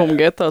to come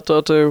get that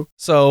tattoo.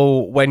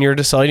 So when you're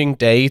deciding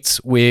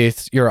dates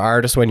with your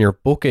artist, when you're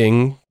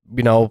booking,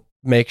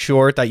 make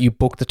sure that you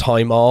book the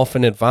time off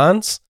in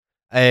advance.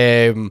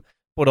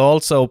 But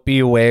also be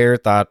aware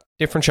that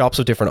different shops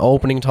have different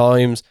opening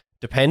times.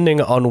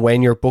 Depending on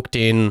when you're booked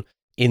in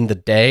the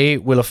day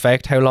will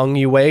affect how long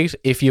you wait.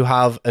 If you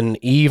have an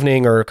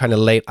evening or kind of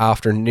late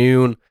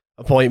afternoon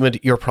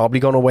appointment, you're probably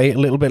going to wait a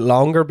little bit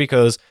longer,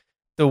 because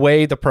the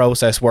way the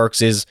process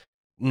works is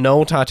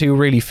no tattoo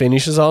really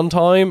finishes on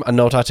time and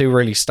no tattoo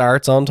really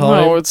starts on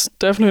time. No, it's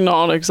definitely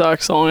not an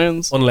exact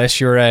science.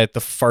 Unless you're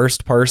the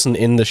first person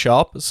in the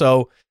shop.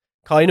 So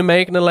kind of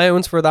make an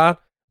allowance for that.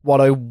 What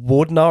I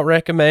would not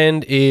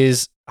recommend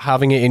is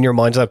having it in your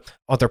mind that,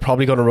 they're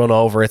probably going to run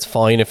over. It's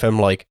fine if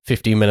I'm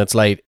 15 minutes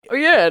late. Oh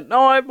yeah,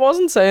 no, I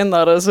wasn't saying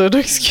that as an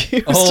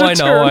excuse. Oh, I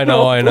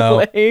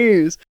know.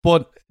 Late.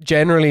 But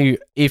generally,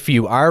 if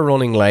you are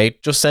running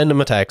late, just send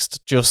them a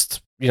text.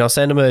 Just,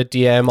 send them a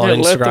DM on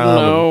Instagram. Let them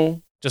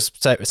know.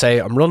 Just say,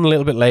 I'm running a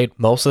little bit late.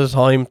 Most of the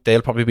time,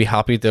 they'll probably be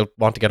happy. They'll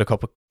want to get a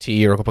cup of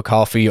tea or a cup of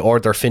coffee, or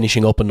they're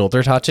finishing up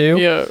another tattoo.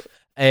 Yeah.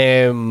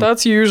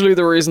 That's usually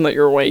the reason that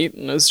you're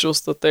waiting, is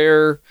just that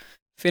they're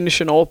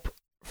finishing up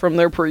from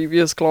their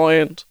previous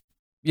client.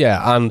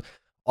 Yeah, and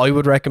I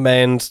would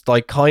recommend,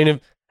 like, kind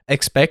of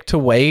expect to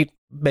wait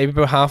maybe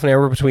about half an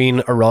hour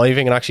between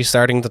arriving and actually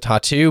starting the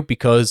tattoo,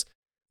 because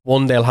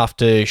one, they'll have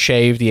to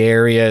shave the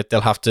area,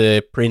 they'll have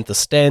to print the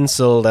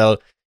stencil,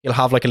 you'll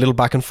have like a little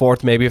back and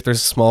forth maybe if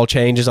there's small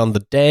changes on the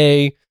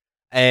day.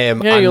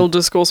 You'll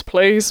discuss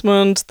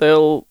placement,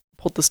 they'll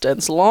put the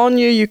stencil on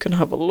you, you can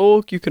have a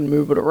look, you can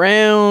move it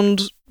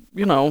around,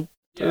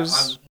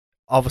 there's...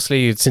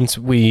 Obviously, since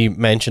we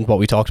mentioned what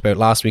we talked about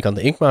last week on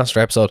the Ink Master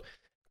episode,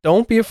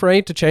 don't be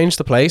afraid to change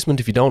the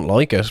placement if you don't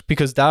like it,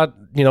 because that,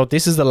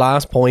 this is the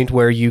last point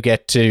where you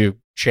get to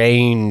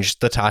change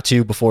the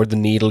tattoo before the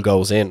needle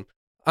goes in.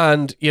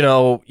 And,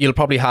 you'll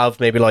probably have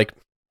maybe like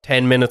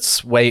 10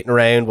 minutes waiting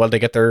around while they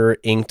get their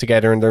ink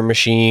together in their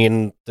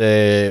machine,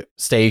 the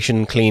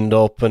station cleaned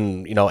up,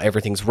 and,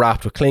 everything's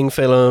wrapped with cling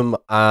film,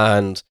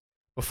 and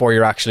before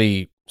you're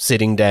actually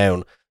sitting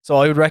down. So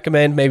I would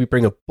recommend maybe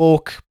bring a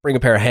book, bring a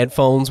pair of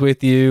headphones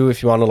with you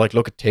if you want to like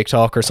look at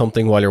TikTok or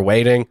something while you're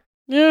waiting.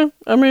 Yeah,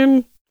 I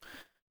mean,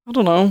 I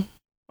don't know.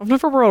 I've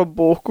never brought a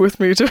book with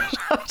me to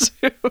a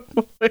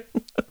tattoo.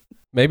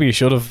 Maybe you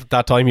should have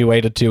that time you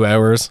waited 2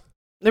 hours.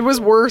 It was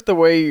worth the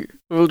wait,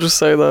 we'll just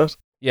say that.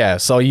 Yeah,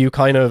 so you're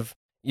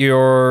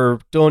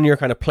done your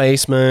kind of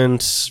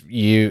placement,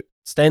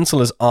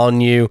 stencil is on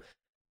you.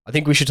 I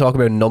think we should talk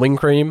about numbing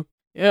cream.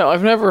 Yeah,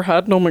 I've never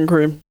had numbing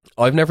cream.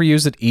 I've never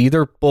used it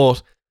either,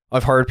 but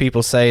I've heard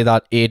people say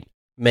that it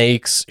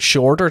makes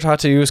shorter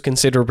tattoos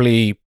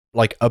considerably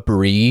like a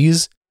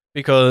breeze,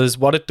 because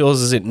what it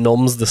does is it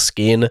numbs the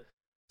skin,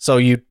 so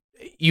you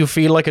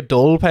feel like a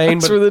dull pain.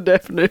 That's for the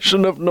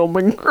definition of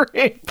numbing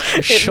cream.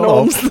 It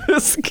numbs the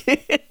skin.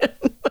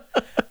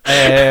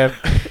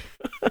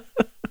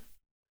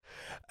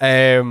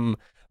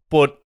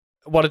 But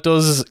what it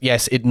does is,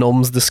 yes, it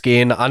numbs the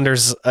skin, and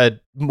there's a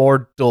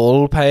more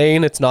dull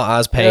pain. It's not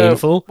as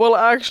painful. Well,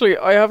 actually,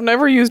 I have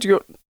never used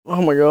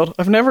oh my god,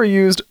 I've never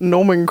used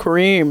numbing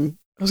cream.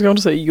 I was going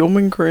to say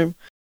yumming cream,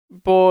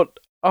 but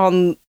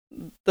on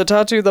the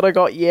tattoo that I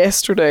got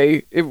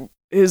yesterday, it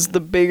is the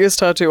biggest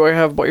tattoo I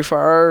have by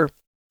far,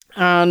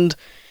 and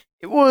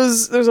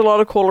there's a lot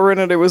of colour in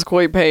it. It was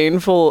quite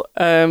painful.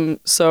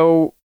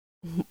 So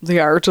the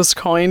artist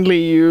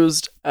kindly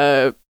used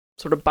a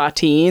sort of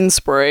Batine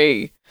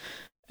spray.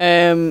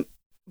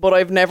 But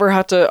I've never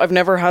had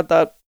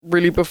that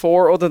really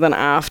before, other than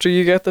after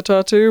you get the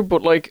tattoo.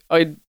 But like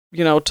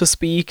to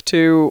speak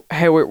to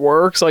how it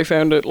works, I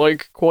found it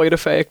like quite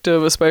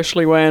effective,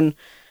 especially when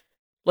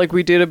like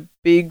we did a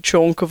big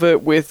chunk of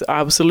it with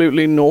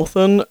absolutely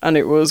nothing, and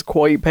it was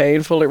quite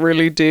painful. It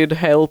really did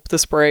help. The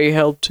spray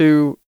helped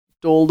to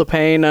dull the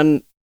pain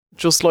and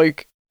just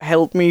like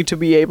help me to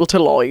be able to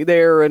lie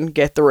there and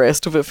get the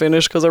rest of it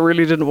finished, because I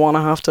really didn't want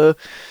to have to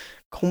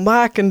come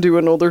back and do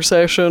another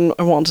session.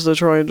 I wanted to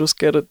try and just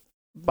get it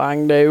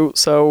banged out.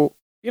 So,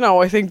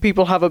 I think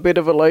people have a bit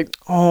of a like,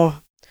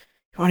 oh,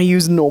 you want to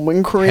use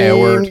numbing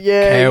cream?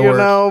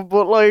 Coward.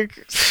 But like,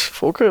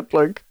 fuck it,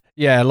 like.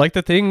 Yeah, like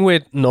the thing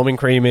with numbing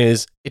cream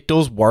is it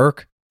does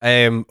work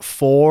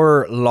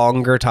for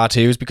longer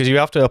tattoos, because you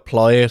have to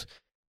apply it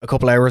a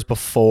couple hours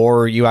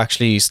before you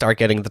actually start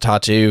getting the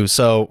tattoo,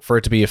 so for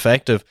it to be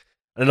effective.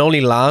 And it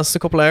only lasts a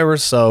couple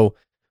hours, so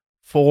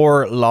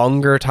for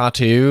longer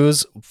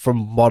tattoos,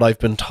 from what I've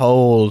been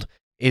told,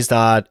 is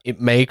that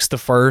it makes the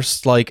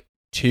first like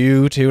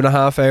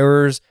 2.5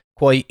 hours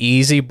quite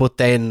easy, but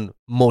then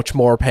much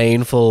more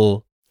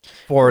painful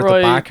for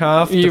the back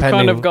half. You've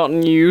kind of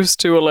gotten used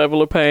to a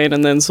level of pain,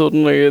 and then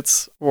suddenly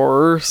it's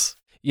worse.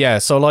 Yeah,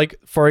 so like,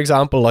 for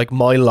example, like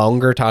my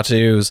longer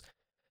tattoos,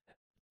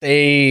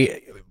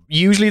 they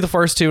usually the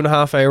first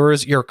 2.5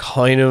 hours, you're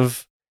kind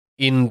of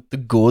in the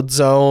good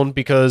zone,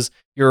 because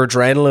your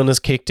adrenaline is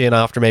kicked in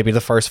after maybe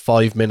the first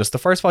 5 minutes. The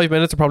first 5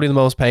 minutes are probably the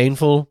most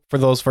painful for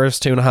those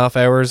first 2.5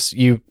 hours.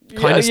 You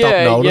kind of stop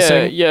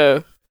noticing. Yeah.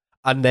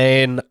 And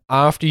then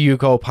after you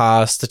go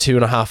past the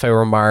 2.5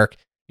 hour mark,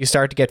 you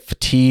start to get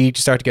fatigued,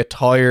 you start to get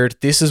tired.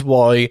 This is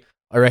why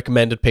I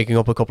recommended picking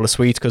up a couple of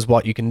sweets, because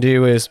what you can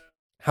do is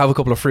have a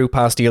couple of fruit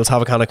pastilles,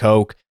 have a can of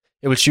Coke.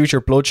 It will shoot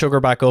your blood sugar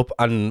back up,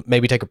 and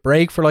maybe take a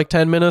break for like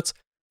 10 minutes.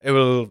 It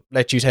will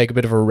let you take a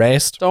bit of a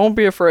rest. Don't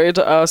be afraid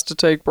to ask to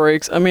take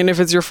breaks. I mean, if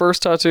it's your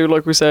first tattoo,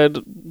 like we said,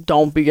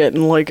 don't be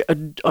getting like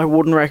I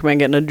wouldn't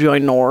recommend getting a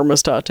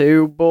ginormous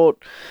tattoo, but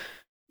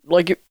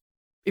like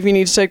if you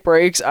need to take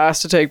breaks,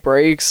 ask to take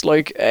breaks.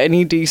 Like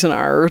any decent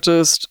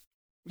artist,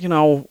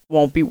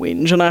 won't be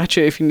whinging at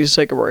you if you need to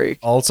take a break.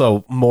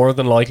 Also, more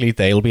than likely,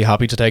 they'll be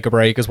happy to take a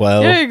break as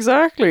well. Yeah,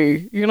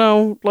 exactly.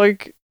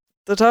 Like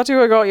the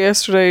tattoo I got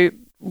yesterday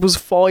was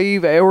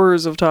 5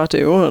 hours of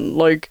tattooing.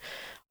 Like,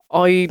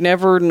 I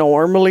never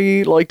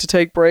normally like to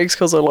take breaks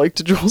because I like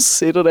to just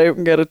sit it out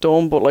and get it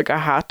done, but like I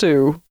had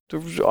to.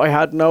 I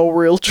had no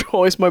real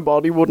choice. My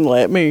body wouldn't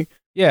let me.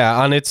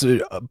 Yeah, and it's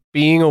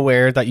being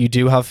aware that you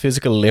do have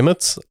physical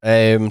limits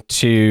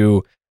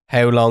to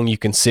how long you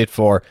can sit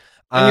for.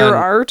 And your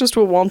artist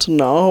will want to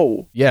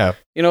know. Yeah.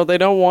 You know, they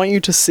don't want you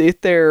to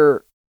sit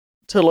there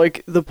to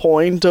like the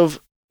point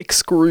of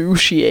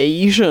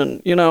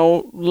excruciation, you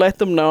know, let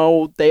them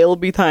know they'll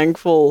be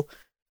thankful,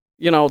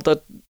 you know,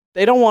 that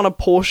they don't want to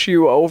push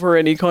you over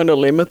any kind of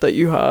limit that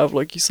you have,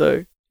 like you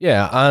say.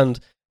 Yeah, and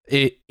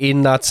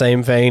in that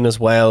same vein as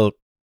well,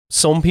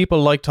 some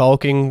people like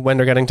talking when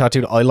they're getting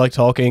tattooed. I like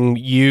talking.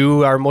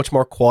 You are much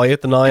more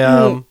quiet than I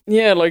am.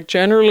 Yeah, like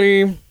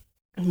generally,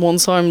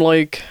 once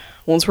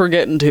we're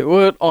getting to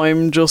it,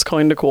 I'm just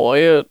kind of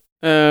quiet.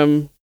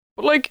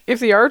 But like,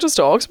 if the artist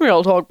talks to me,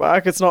 I'll talk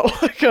back. It's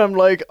not like I'm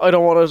like, I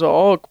don't want to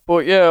talk.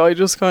 But yeah, I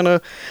just kind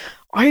of,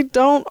 I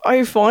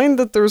find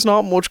that there's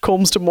not much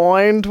comes to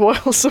mind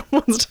while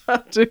someone's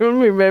tattooing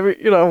me. Maybe,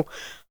 you know,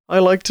 I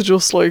like to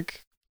just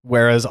like.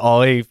 Whereas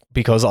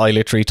because I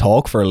literally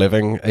talk for a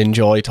living,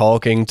 enjoy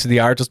talking to the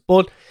artist.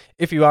 But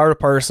if you are a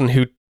person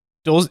who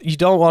you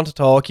don't want to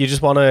talk, you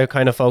just want to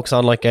kind of focus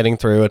on like getting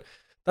through it,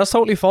 that's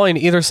totally fine.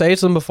 Either say to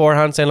them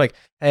beforehand, saying like,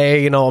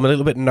 hey, you know, I'm a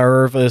little bit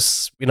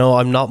nervous, you know,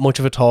 I'm not much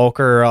of a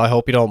talker, I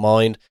hope you don't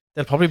mind.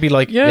 They'll probably be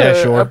like, yeah,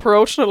 sure.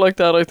 Approaching it like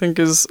that, I think,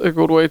 is a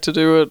good way to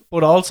do it.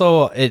 But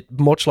also,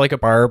 much like a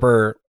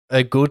barber,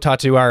 a good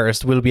tattoo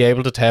artist will be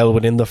able to tell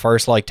within the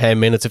first like 10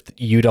 minutes if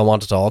you don't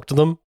want to talk to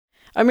them.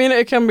 I mean,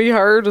 it can be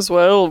hard as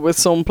well with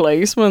some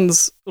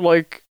placements,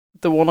 like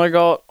the one I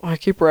got, I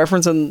keep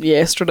referencing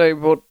yesterday,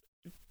 but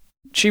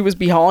she was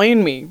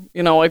behind me,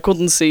 you know, I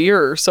couldn't see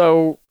her,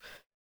 so,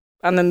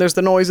 and then there's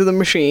the noise of the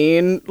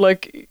machine,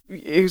 like,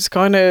 it was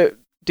kind of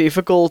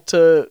difficult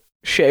to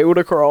shout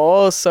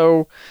across,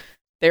 so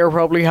they were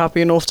probably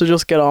happy enough to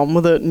just get on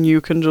with it, and you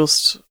can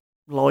just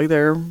lie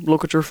there,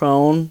 look at your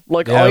phone.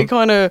 Like, yeah. I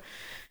kind of,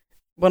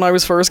 when I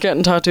was first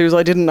getting tattoos,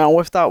 I didn't know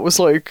if that was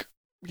like,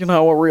 you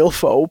know, a real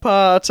faux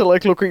pas to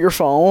like look at your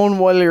phone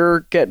while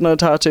you're getting a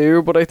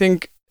tattoo, but I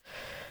think,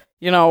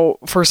 you know,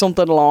 for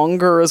something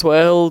longer as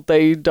well,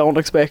 they don't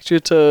expect you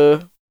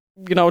to,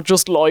 you know,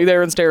 just lie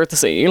there and stare at the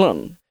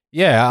ceiling.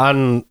 Yeah,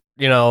 and,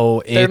 you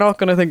know, they're not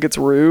going to think it's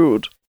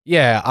rude.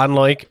 Yeah, and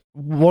like,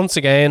 once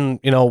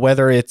again, you know,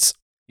 whether it's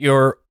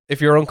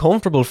if you're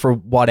uncomfortable for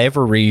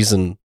whatever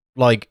reason,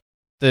 like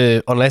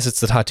unless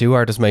it's the tattoo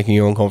artist making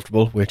you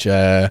uncomfortable, which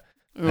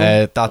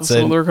that's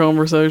another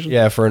conversation.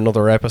 Yeah, for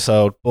another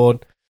episode.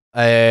 But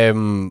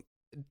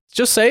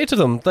just say to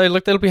them,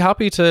 they'll be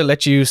happy to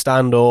let you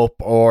stand up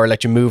or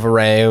let you move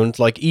around.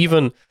 Like,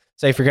 even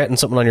say if you're getting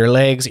something on your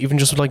legs, even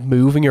just like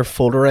moving your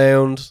foot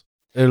around,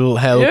 it'll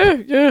help.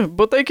 Yeah.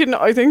 But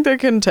I think they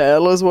can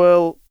tell as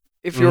well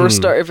if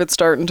if it's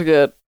starting to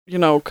get, you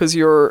know, because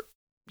you're,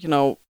 you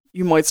know,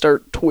 you might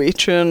start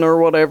twitching or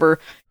whatever.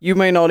 You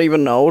may not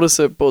even notice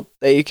it, but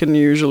they can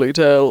usually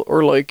tell.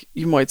 Or like,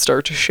 you might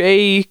start to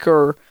shake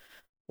or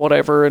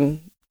whatever,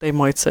 and they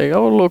might say,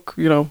 oh, look,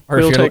 you know,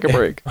 we'll take a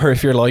break. Or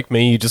if you're like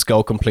me, you just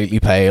go completely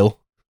pale.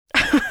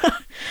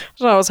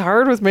 No, it's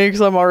hard with me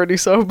because I'm already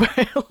so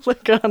pale. I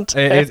can't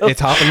tell.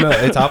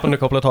 It's happened a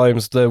couple of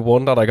times. The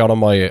one that I got on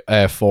my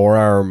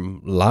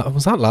forearm,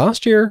 was that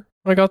last year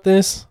I got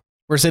this?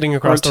 We're sitting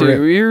across the room.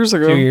 2 years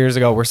ago. 2 years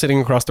ago. We're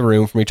sitting across the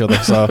room from each other.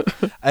 So,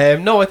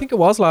 no, I think it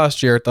was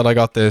last year that I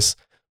got this.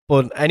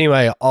 But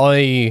anyway,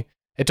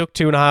 it took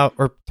 2.5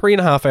 or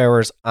 3.5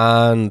 hours,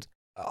 and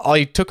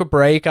I took a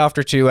break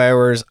after 2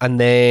 hours,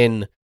 and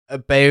then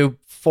about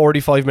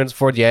 45 minutes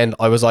before the end,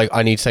 I was like,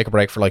 I need to take a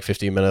break for like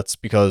 15 minutes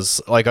because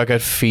like I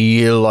could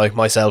feel like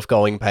myself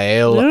going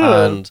pale.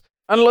 Yeah. And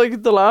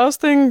like the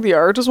last thing the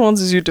artist wants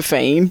is you to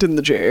faint in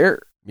the chair.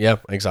 Yeah,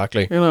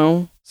 exactly. You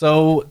know.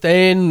 So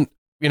then,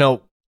 you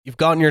know, you've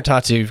gotten your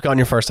tattoo, you've gotten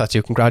your first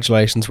tattoo,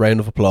 congratulations, round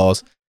of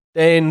applause.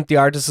 Then the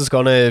artist is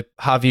going to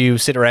have you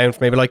sit around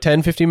for maybe like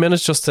 10-15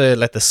 minutes just to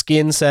let the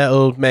skin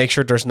settle, make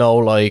sure there's no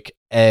like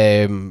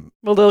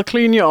well, they'll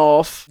clean you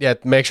off. Yeah,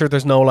 make sure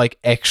there's no like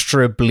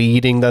extra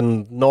bleeding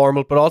than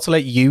normal, but also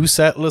let you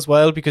settle as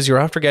well, because you're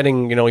after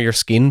getting, you know, your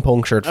skin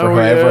punctured for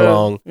however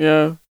long.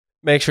 Yeah.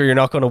 Make sure you're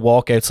not going to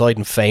walk outside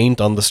and faint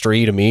on the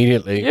street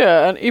immediately.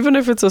 Yeah, and even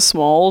if it's a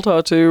small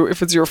tattoo,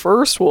 if it's your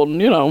first one,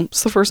 you know,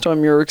 it's the first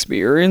time you're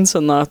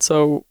experiencing that,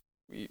 so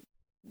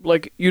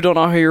like you don't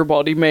know how your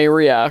body may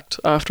react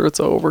after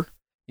it's over.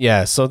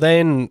 Yeah, so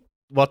then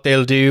what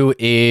they'll do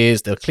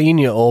is they'll clean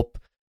you up.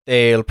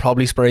 They'll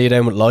probably spray you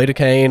down with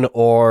lidocaine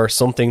or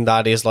something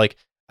that is like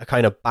a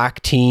kind of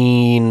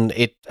Bactine.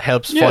 It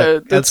helps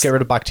get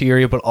rid of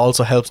bacteria, but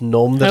also helps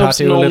numb the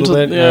tattoo a little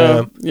bit.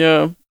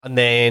 Yeah. And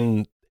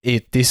then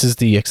this is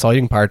the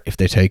exciting part, if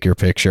they take your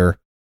picture.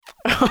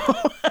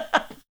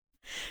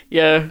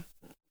 Yeah.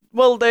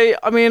 Well,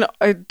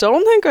 I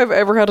don't think I've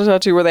ever had a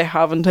tattoo where they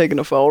haven't taken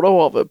a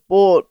photo of it,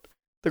 but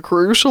the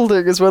crucial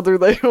thing is whether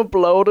they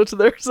upload it to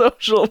their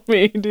social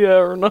media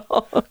or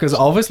not. Because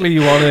obviously you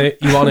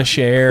want to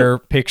share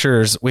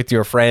pictures with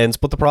your friends,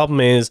 but the problem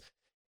is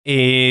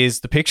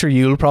the picture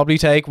you'll probably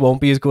take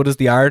won't be as good as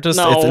the artist.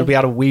 No. It'll be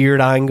at a weird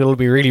angle, it'll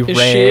be really red.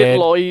 Shit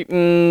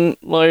lighting,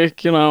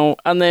 like, you know,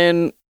 and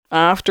then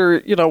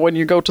after, you know, when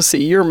you go to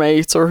see your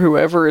mates or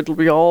whoever, it'll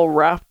be all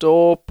wrapped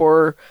up,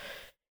 or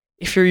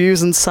if you're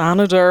using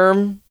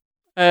Sanoderm.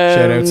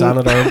 Shout out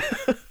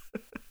Sanoderm.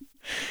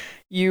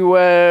 you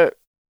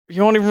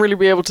won't even really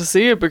be able to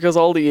see it because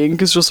all the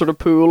ink is just sort of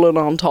pooling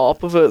on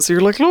top of it. So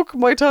you're like, look,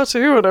 my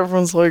tattoo, and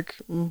everyone's like,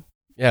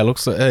 Yeah, it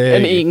looks like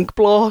an ink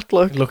blot,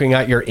 like looking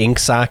at your ink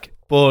sac.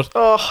 But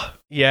oh,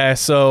 yeah,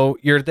 so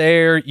you're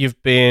there,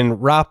 you've been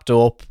wrapped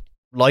up,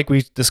 like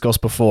we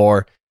discussed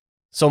before.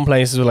 Some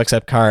places will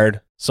accept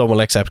card, some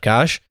will accept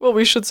cash. well,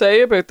 we should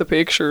say about the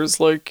pictures,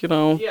 like, you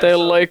know, Yeah, they'll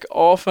so- like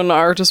often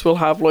artists will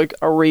have like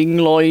a ring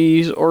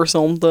light or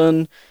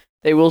something.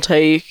 They will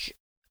take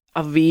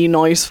a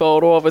nice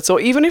photo of it. So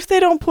even if they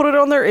don't put it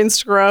on their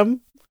Instagram,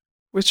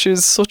 which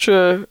is such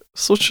a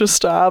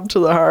stab to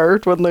the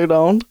heart when they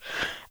don't.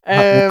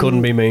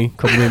 Couldn't be me.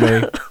 Couldn't be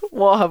me.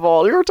 What, have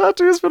all your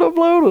tattoos been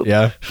uploaded?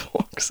 Yeah.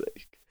 Fuck's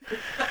sake.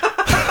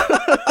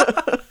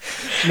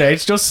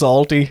 Nate's just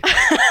salty.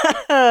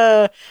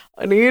 I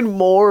need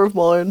more of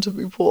mine to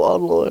be put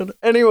online.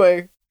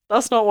 Anyway,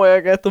 that's not why I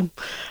get them.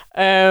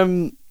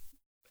 In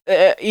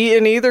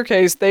either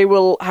case, they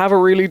will have a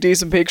really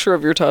decent picture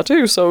of your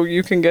tattoo, so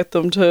you can get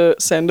them to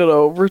send it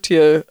over to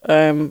you.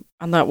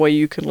 And that way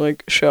you can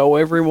like show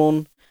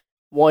everyone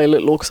while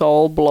it looks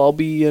all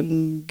blobby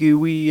and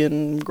gooey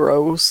and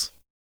gross.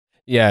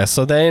 Yeah,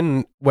 so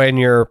then when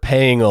you're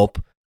paying up,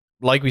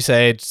 like we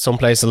said, some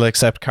places will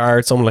accept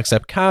cards, some will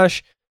accept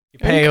cash. You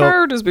pay And up.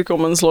 card is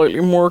becoming slightly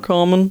more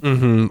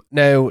common.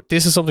 Now,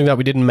 this is something that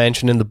we didn't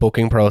mention in the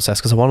booking process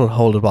because I wanted to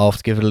hold it off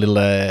to give it a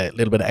little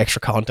bit of extra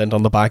content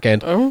on the back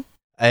end Oh,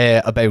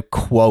 about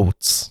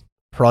quotes,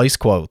 price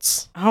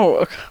quotes.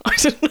 okay. I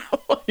didn't know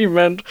what you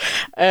meant.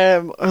 I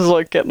was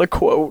like getting a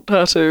quote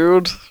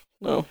tattooed.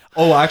 No.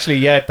 Oh, actually,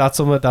 yeah, that's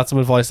some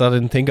advice that I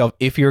didn't think of.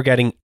 If you're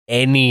getting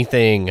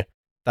anything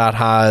that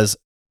has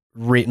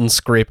written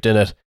script in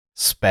it,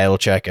 spell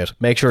check it.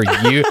 Make sure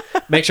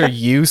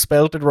you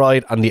spelled it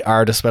right and the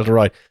artist spelled it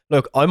right.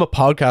 Look, I'm a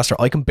podcaster.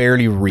 I can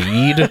barely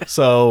read,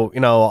 so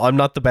I'm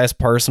not the best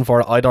person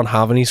for it. I don't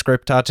have any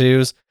script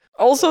tattoos.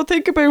 Also,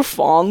 think about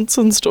fonts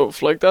and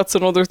stuff. Like, that's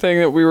another thing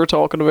that we were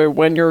talking about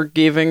when you're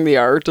giving the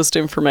artist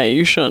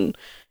information.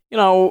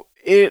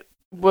 It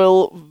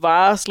will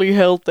vastly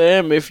help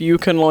them if you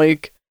can,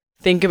 like,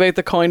 think about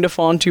the kind of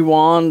font you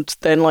want,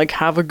 then, like,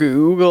 have a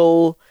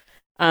Google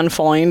and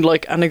find,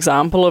 like, an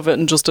example of it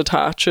and just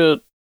attach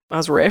it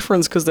as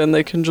reference, because then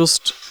they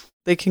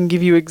can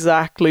give you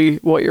exactly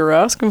what you're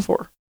asking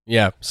for.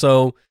 Yeah.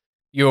 So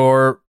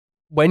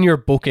when you're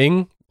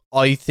booking,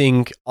 I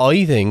think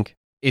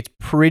it's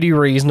pretty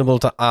reasonable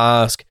to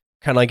ask,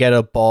 can I get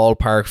a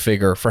ballpark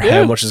figure for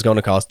Yeah. how much it's going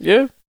to cost?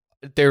 Yeah.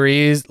 There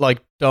is, like,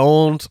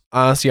 don't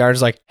ask the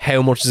artist, like,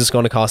 how much is this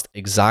going to cost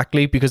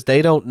exactly, because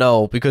they don't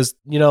know, because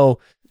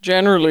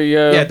Generally,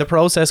 yeah, the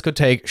process could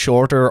take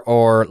shorter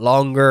or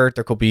longer.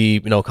 There could be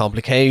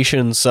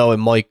complications, so it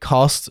might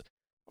cost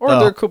Or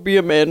there could be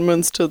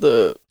amendments to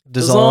the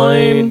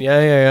design.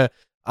 Yeah,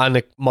 and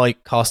it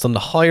might cost on the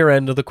higher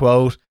end of the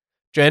quote.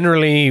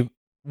 Generally,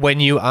 when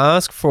you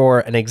ask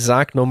for an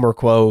exact number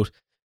quote,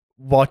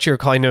 what you're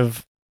kind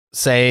of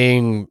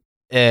saying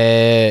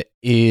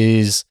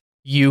is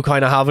you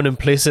kind of have an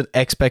implicit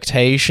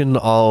expectation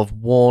of,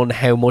 one,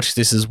 how much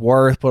this is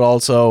worth, but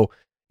also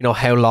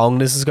how long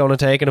this is going to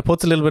take, and it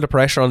puts a little bit of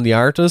pressure on the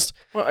artist.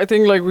 Well, I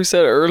think, like we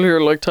said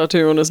earlier, like,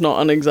 tattooing is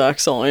not an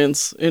exact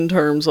science in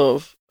terms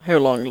of how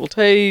long it'll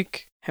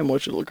take, how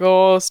much it'll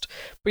cost,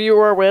 but you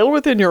are well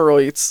within your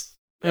rights,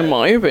 in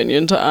my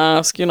opinion, to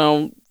ask,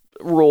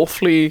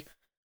 roughly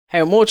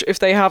how much, if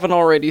they haven't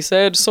already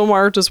said. Some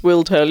artists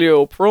will tell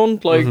you up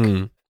front, like,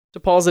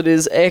 deposit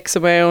is X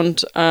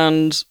amount,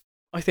 and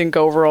I think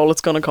overall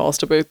it's going to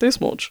cost about this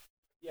much.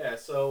 Yeah,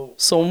 so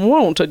Some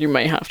won't, and you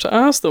may have to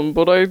ask them,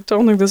 but I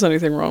don't think there's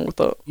anything wrong with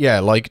that.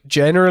 yeah, like,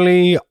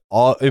 generally,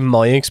 in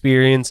my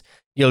experience,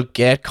 you'll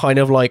get kind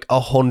of like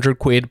 £100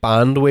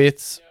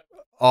 bandwidth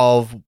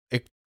of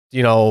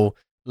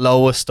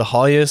lowest to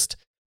highest.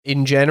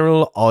 In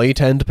general, I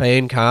tend to pay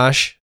in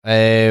cash.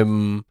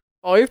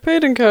 I've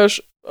paid in cash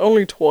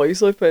only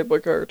twice. I've paid by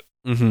card.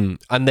 And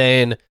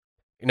then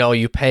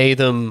you pay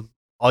them.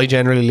 I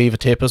generally leave a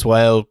tip as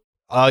well.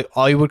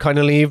 I would kind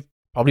of leave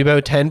probably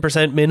about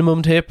 10%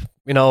 minimum tip.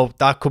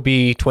 That could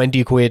be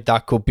 £20,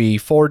 that could be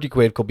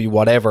 £40, could be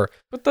whatever.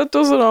 But that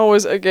doesn't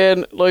always,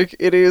 again, like,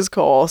 it is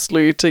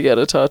costly to get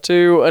a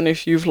tattoo, and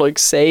if you've, like,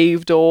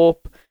 saved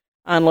up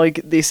and, like,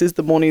 this is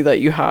the money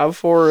that you have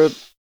for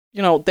it,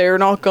 they're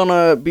not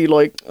gonna be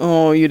like,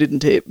 oh, you didn't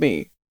tip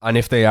me. And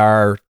if they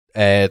are,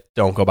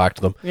 don't go back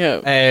to them.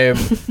 Yeah.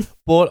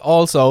 But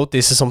also,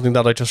 this is something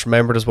that I just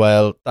remembered as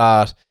well,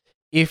 that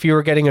if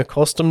you're getting a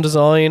custom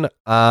design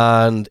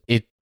and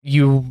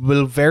you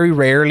will very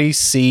rarely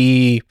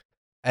see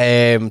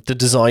the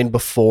design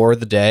before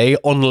the day,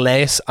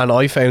 unless, and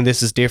I found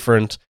this is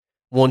different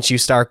once you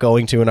start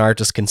going to an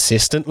artist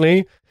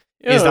consistently,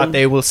 is that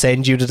they will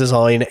send you the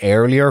design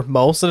earlier.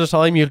 Most of the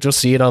time you'll just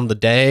see it on the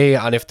day,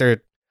 and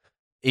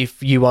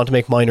if you want to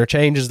make minor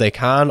changes, they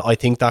can. I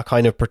think that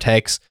kind of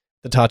protects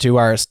the tattoo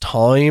artist's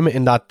time,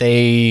 in that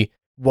they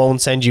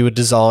won't send you a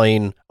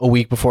design a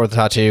week before the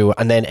tattoo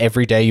and then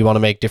every day you want to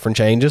make different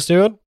changes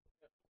to it.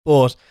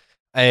 But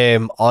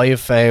I have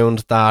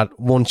found that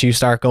once you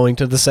start going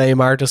to the same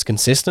artist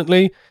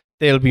consistently,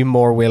 they'll be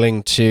more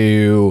willing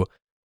to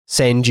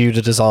send you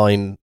the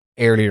design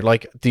earlier.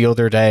 Like the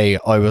other day,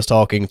 I was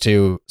talking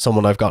to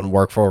someone I've gotten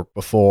work for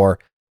before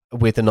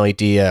with an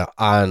idea,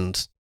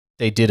 and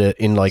they did it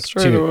in like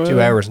Straight away. 2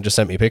 hours and just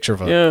sent me a picture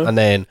of it. Yeah. And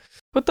then,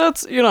 But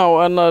that's,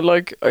 and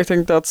I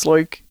think that's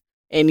like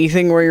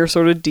anything where you're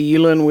sort of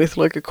dealing with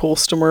like a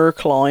customer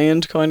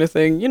client kind of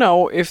thing.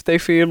 If they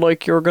feel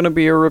like you're going to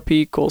be a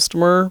repeat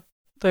customer,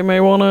 they may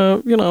want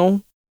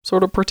to,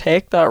 sort of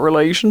protect that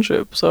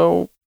relationship.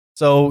 So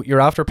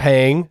you're after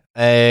paying.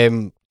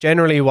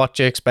 Generally, what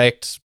you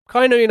expect,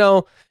 kind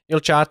of, you'll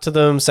chat to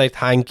them, say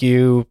thank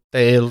you.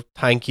 They'll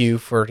thank you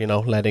for,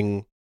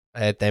 letting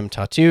them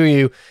tattoo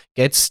you.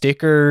 Get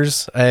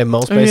stickers.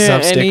 Most places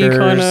have any stickers.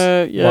 kind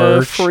of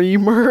merch. free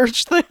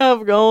merch they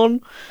have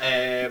gone.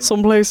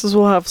 Some places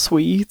will have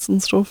sweets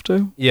and stuff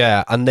too.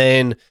 Yeah, and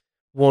then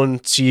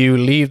once you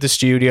leave the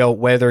studio,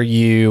 whether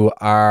you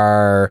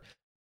are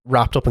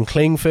wrapped up in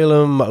cling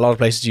film, a lot of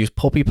places use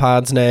puppy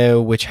pads now,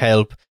 which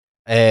help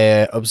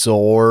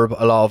absorb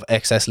a lot of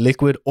excess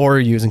liquid, or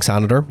using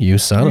Saniderm.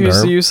 Use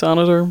Saniderm. Use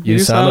Saniderm.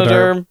 Use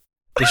Saniderm.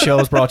 The show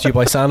is brought to you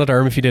by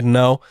Saniderm, if you didn't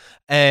know.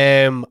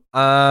 And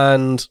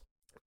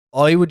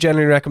I would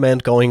generally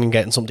recommend going and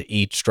getting something to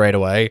eat straight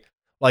away.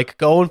 Like,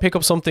 go and pick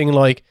up something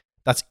like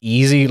that's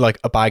easy, like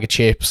a bag of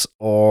chips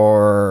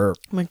or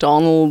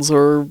McDonald's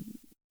or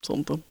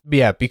something.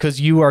 Yeah,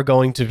 because you are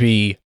going to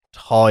be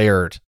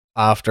tired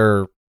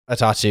after a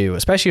tattoo,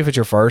 especially if it's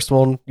your first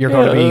one. You're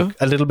going to be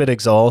a little bit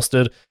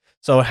exhausted.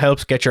 So it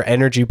helps get your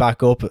energy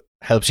back up. It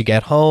helps you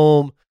get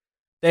home.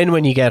 Then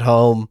when you get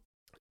home,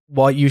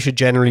 what you should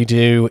generally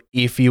do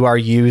if you are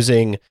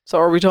using... So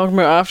are we talking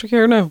about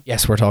aftercare now?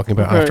 Yes, we're talking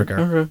about aftercare.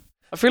 Okay.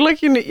 I feel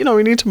like we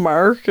need to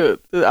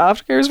market. The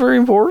aftercare is very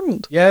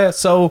important. Yeah,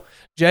 so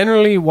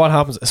generally what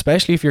happens,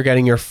 especially if you're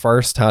getting your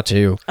first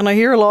tattoo... And I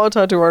hear a lot of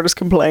tattoo artists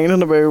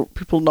complaining about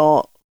people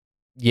not...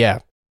 Yeah,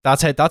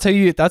 that's how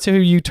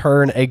you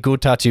turn a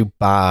good tattoo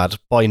bad,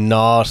 by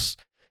not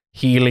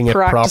healing it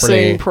properly.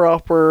 Practicing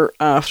proper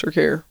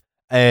aftercare.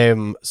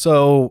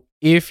 So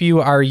if you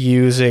are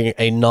using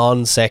a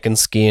non-second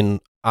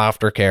skin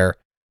aftercare,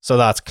 so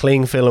that's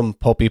cling film,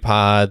 puppy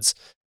pads,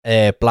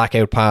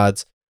 blackout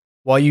pads,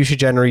 what you should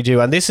generally do,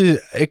 and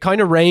it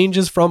kind of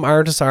ranges from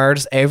artist to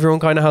artist. Everyone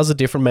kind of has a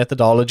different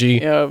methodology.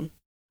 Yeah.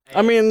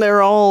 I mean,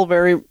 they're all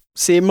very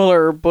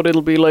similar, but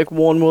it'll be like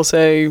one will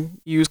say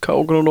use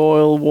coconut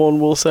oil, one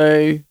will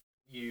say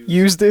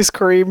use this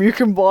cream you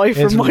can buy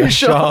from my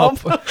shop.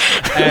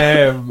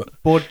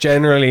 But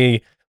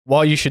generally,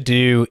 what you should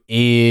do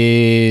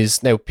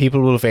is, now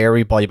people will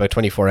vary by about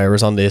 24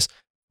 hours on this.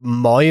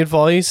 My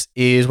advice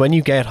is when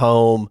you get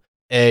home,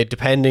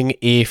 depending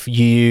if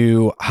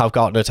you have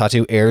gotten a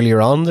tattoo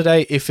earlier on the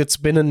day, if it's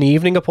been an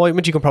evening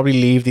appointment, you can probably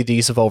leave the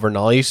adhesive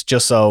overnight,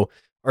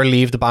 or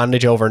leave the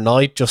bandage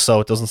overnight just so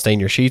it doesn't stain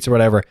your sheets or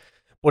whatever.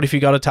 But if you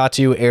got a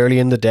tattoo early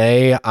in the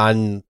day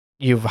and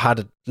you've had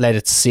to let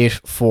it sit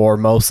for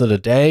most of the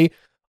day,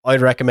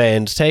 I'd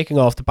recommend taking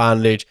off the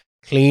bandage,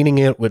 cleaning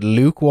it with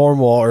lukewarm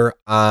water,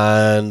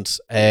 and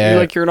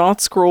you're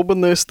not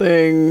scrubbing this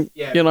thing,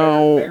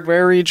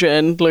 very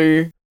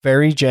gently.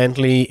 Very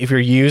gently. If you're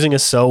using a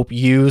soap,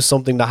 use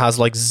something that has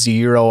like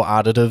zero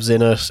additives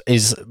in it.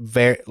 Is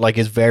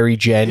very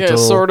gentle. Yeah,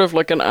 sort of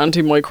like an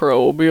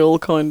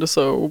antimicrobial kind of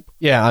soap.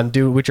 Yeah, and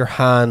do it with your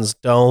hands.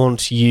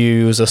 Don't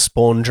use a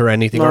sponge or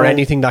anything, or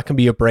anything that can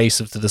be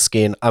abrasive to the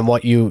skin. And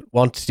what you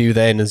want to do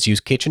then is use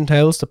kitchen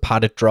towels to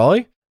pat it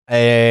dry.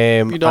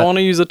 You don't want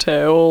to use a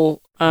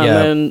towel, and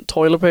then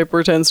toilet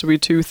paper tends to be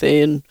too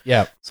thin.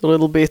 Yeah. So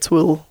little bits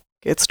will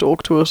get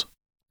stuck to it.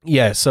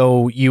 Yeah,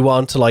 so you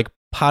want to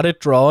pat it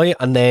dry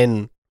and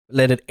then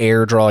let it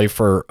air dry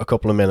for a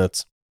couple of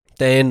minutes.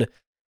 Then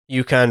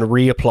you can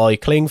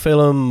reapply cling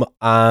film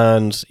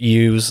and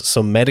use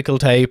some medical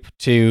tape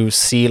to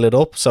seal it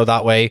up, so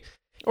that way...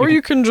 Or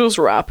you can just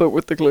wrap it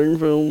with the cling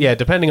film. Yeah,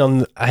 depending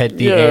on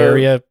the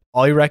area.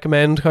 I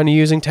recommend kind of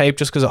using tape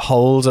just because it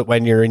holds it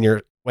when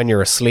you're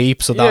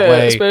asleep, so that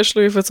way...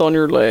 especially if it's on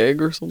your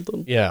leg or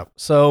something. Yeah,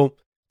 so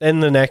then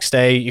the next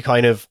day you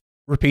kind of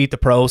repeat the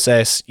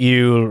process.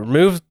 You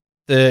remove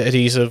the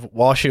adhesive,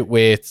 wash it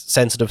with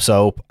sensitive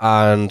soap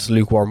and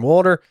lukewarm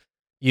water.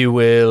 You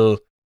will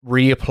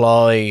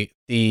reapply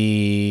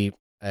the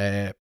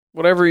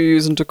whatever you're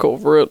using to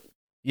cover it.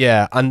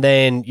 Yeah, and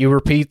then you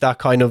repeat that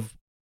kind of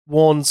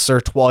once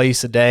or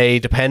twice a day,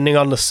 depending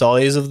on the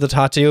size of the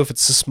tattoo. If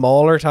it's a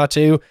smaller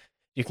tattoo,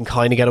 you can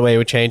kind of get away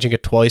with changing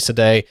it twice a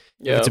day.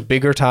 Yeah. If it's a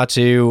bigger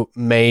tattoo,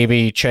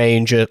 maybe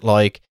change it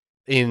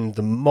in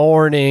the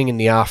morning, in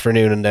the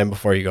afternoon, and then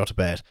before you go to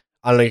bed.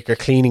 And you're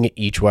cleaning it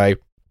each way.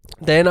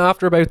 Then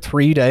after about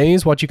 3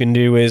 days, what you can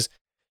do is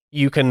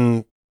you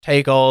can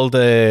take all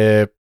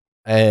the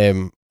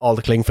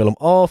cling film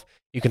off.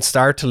 You can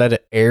start to let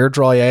it air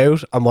dry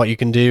out, and what you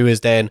can do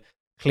is then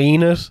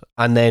clean it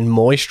and then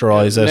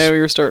moisturize it. Now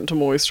you're starting to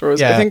moisturize.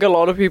 Yeah. I think a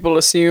lot of people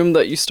assume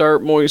that you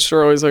start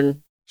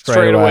moisturizing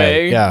straight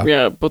away.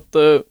 Yeah, but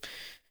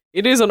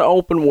it is an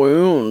open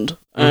wound,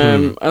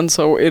 And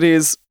so it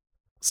is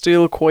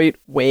still quite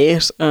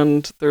wet,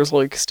 and there's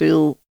like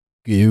still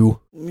Goo.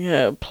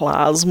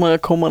 plasma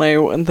coming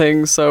out and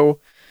things. So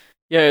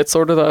yeah, it's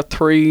sort of that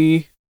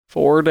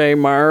 3-4 day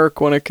mark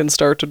when it can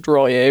start to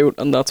dry out,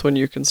 and that's when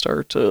you can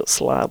start to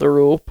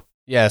slather up.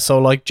 Yeah, so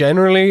like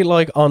generally,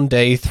 like on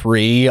day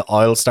 3,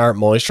 I'll start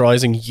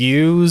moisturizing.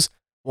 Use,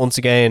 once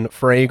again,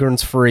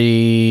 fragrance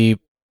free,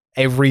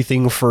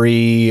 everything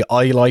free.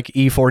 I like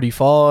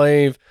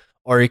E45,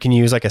 or you can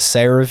use like a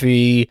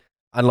CeraVe,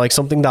 and like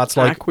something that's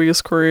like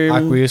Aqueous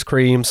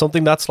cream,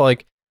 something that's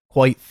like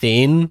quite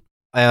thin,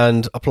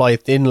 and apply a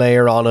thin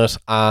layer on it,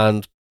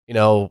 and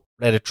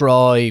let it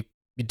dry.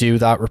 You do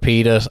that,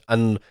 repeat it,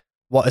 and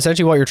what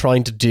you're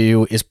trying to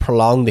do is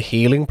prolong the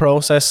healing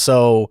process.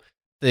 So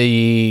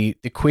the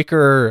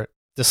quicker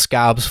the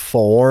scabs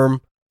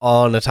form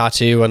on a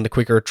tattoo and the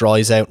quicker it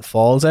dries out and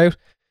falls out,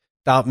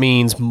 that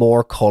means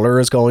more color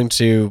is going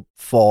to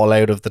fall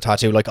out of the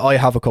tattoo. Like I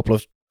have a couple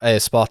of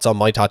spots on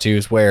my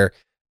tattoos where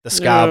the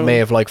scab may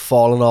have like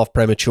fallen off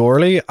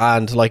prematurely,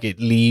 and like it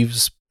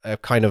leaves a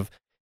kind of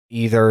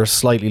either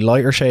slightly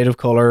lighter shade of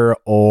color,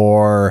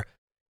 or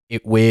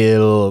it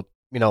will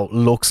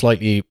look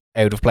slightly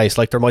out of place.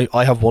 Like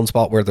I have one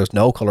spot where there's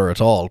no color at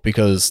all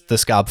because the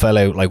scab fell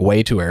out like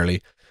way too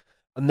early.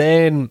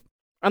 And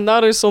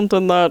that is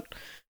something that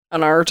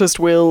an artist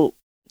will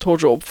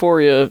touch up for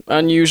you,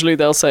 and usually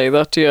they'll say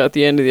that to you at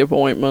the end of the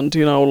appointment.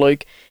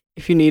 Like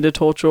if you need a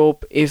touch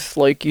up, if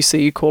like you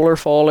see color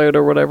fallout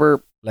or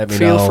whatever,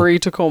 feel free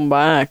to come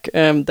back.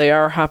 They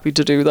are happy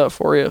to do that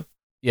for you.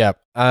 Yeah,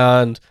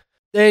 and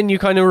then you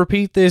kind of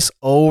repeat this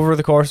over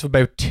the course of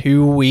about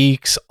 2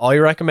 weeks. I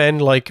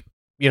recommend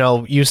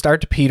you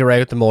start to peter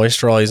out the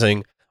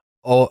moisturizing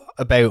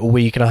about a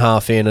week and a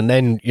half in, and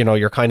then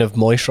you're kind of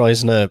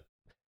moisturizing it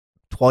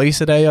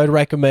twice a day. I'd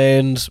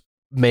recommend,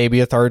 maybe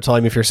a third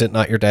time if you're sitting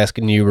at your desk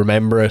and you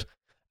remember it.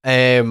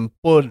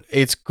 But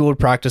it's good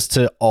practice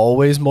to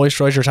always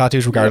moisturize your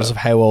tattoos regardless of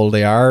how old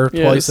they are,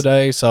 twice a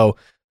day. So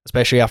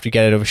especially after you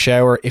get out of a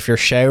shower, if you're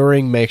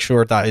showering, make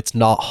sure that it's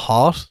not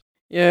hot.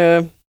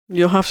 Yeah,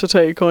 you'll have to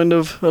take kind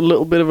of a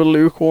little bit of a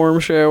lukewarm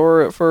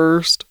shower at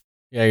first.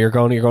 Yeah, you're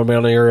going to be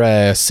on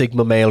your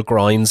Sigma male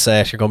grind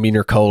set. You're going to be in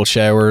your cold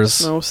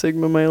showers. No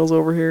Sigma males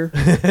over here.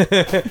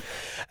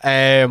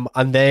 And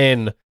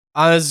then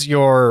as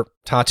your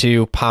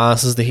tattoo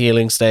passes the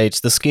healing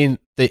stage, the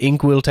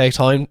ink will take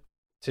time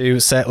to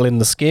settle in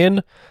the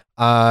skin,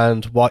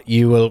 and what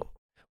you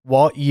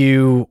will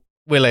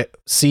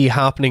see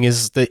happening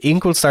is the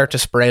ink will start to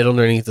spread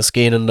underneath the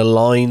skin, and the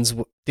lines.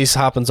 This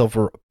happens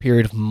over a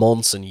period of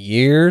months and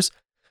years.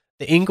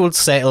 The ink will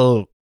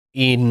settle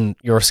in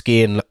your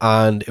skin,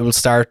 and it will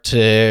start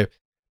to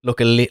look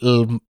a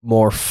little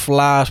more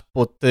flat,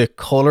 but the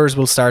colors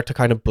will start to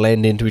kind of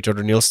blend into each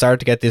other, and you'll start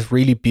to get this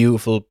really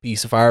beautiful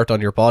piece of art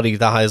on your body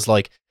that has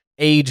like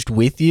aged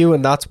with you.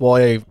 And that's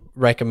why I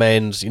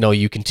recommend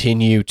you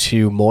continue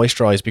to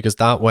moisturize, because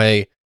that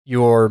way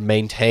you're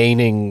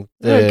maintaining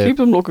keep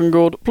them looking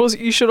good. Plus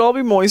you should all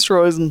be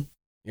moisturizing.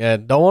 Yeah,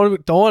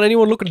 don't want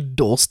anyone looking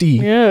dusty.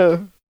 Yeah,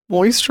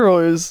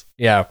 moisturize.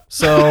 Yeah,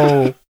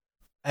 so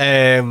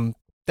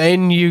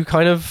then you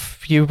kind of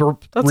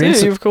that's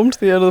it. You've come to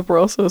the end of the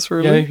process,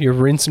 really. Yeah, you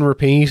rinse and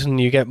repeat,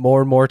 and you get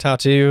more and more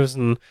tattoos,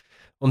 and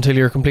until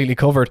you're completely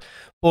covered.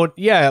 But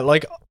yeah,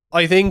 like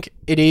I think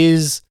it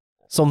is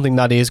something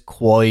that is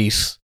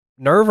quite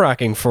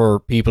nerve-wracking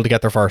for people to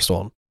get their first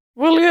one.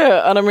 Well,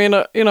 yeah, and I mean,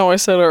 I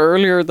said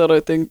earlier that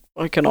I think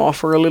I can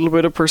offer a little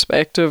bit of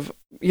perspective.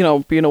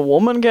 Being a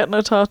woman getting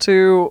a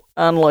tattoo,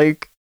 and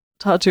like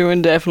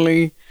tattooing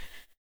definitely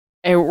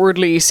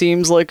outwardly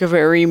seems like a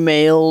very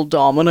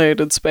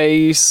male-dominated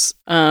space,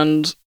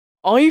 and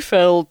I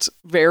felt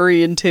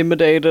very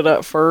intimidated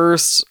at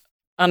first,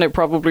 and it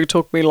probably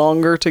took me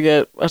longer to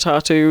get a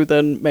tattoo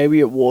than maybe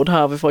it would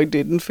have if I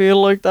didn't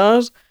feel like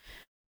that.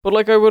 But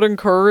like, I would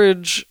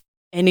encourage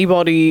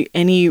anybody,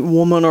 any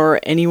woman or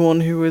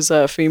anyone who is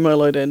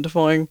female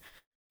identifying,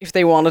 if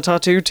they want a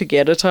tattoo, to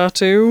get a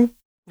tattoo.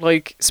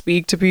 Like,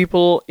 speak to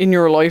people in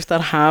your life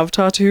that have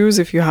tattoos.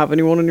 If you have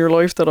anyone in your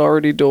life that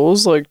already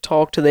does, like,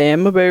 talk to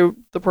them about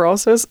the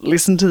process.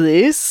 Listen to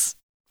this.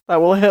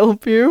 That will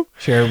help you.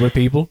 Share it with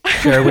people.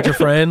 Share it with your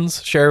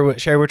friends. Share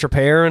with your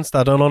parents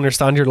that don't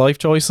understand your life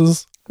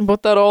choices.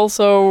 But that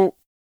also,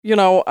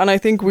 and I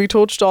think we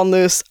touched on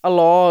this a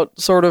lot,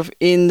 sort of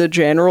in the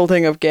general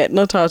thing of getting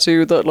a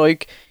tattoo, that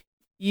like,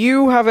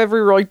 you have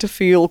every right to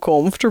feel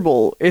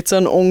comfortable. It's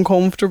an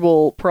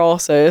uncomfortable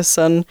process,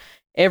 and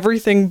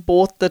everything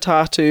but the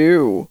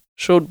tattoo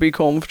should be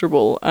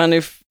comfortable. And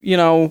if,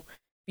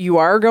 you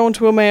are going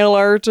to a male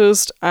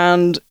artist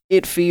and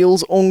it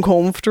feels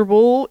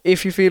uncomfortable,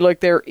 if you feel like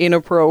they're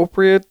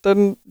inappropriate,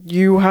 then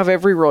you have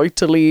every right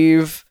to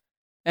leave.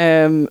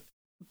 That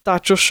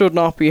just should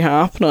not be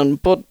happening.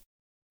 But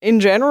in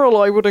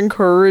general, I would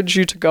encourage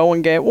you to go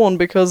and get one,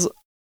 because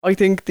I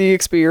think the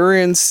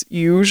experience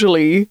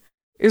usually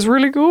is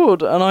really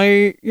good. And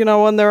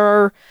and there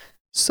are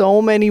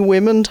so many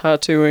women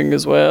tattooing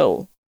as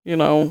well.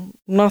 I'm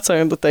not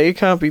saying that they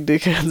can't be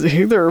dickheads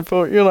either,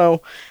 but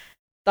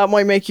that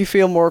might make you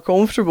feel more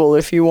comfortable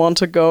if you want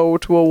to go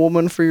to a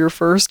woman for your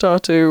first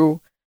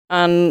tattoo.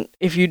 And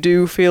if you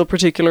do feel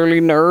particularly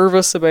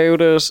nervous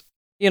about it,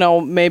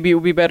 maybe it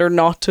would be better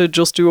not to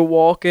just do a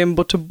walk-in,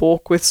 but to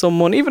book with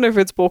someone, even if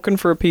it's booking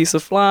for a piece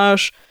of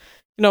flash,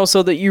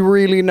 so that you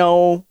really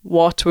know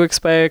what to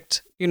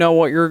expect,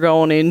 what you're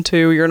going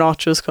into. You're not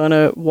just kind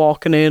of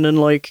walking in and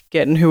like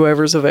getting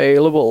whoever's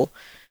available.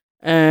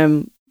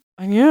 And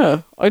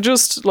yeah, I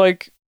just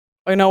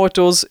I know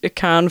it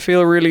can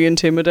feel really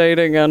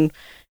intimidating, and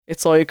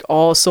it's like,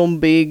 oh, some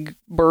big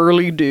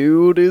burly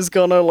dude is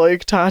gonna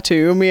like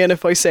tattoo me, and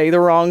if I say the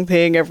wrong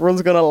thing,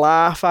 everyone's gonna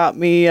laugh at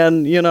me,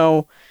 and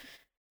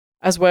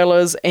as well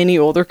as any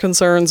other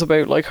concerns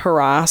about like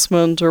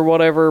harassment or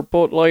whatever.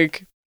 But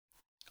like,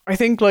 I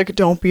think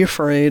don't be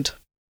afraid.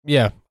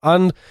 Yeah,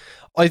 and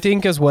I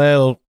think as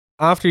well,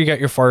 after you get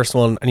your first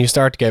one and you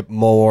start to get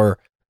more,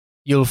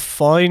 you'll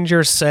find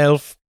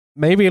yourself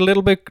maybe a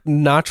little bit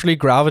naturally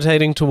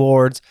gravitating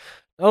towards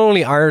not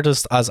only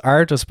artists, but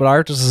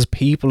artists as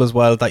people as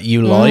well that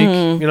you like.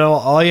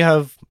 I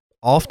have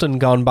often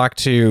gone back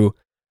to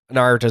an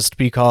artist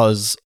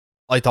because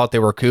I thought they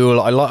were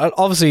cool.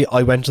 Obviously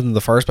I went to them in the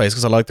first place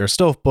because I like their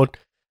stuff, but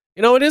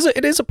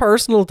it is a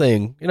personal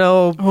thing.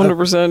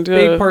 100%. Yeah.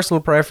 Big personal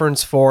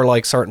preference for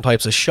like certain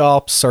types of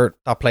shops,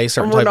 that place.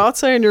 And we're not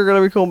saying you're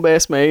going to become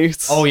best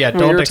mates. Oh yeah,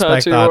 don't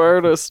expect tattoo that.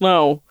 Artist,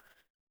 no.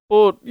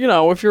 But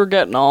if you're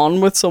getting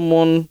on with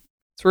someone,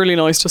 it's really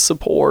nice to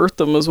support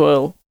them as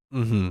well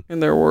in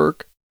their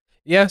work.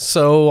 Yeah,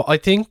 so I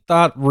think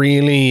that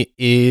really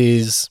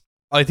is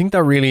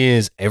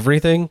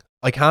everything.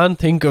 I can't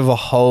think of a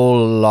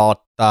whole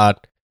lot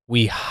that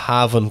we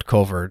haven't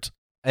covered.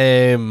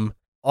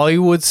 I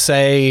would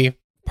say,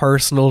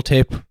 personal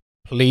tip,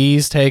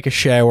 please take a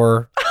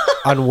shower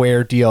and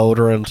wear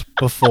deodorant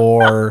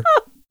before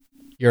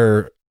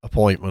your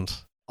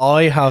appointment.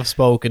 I have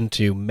spoken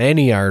to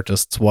many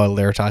artists while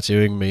they're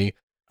tattooing me.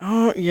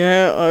 Oh,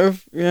 yeah,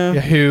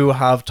 who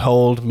have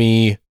told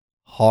me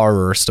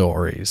horror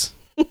stories.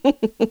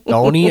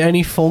 Don't eat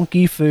any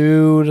funky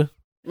food.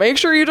 Make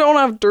sure you don't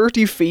have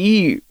dirty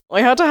feet.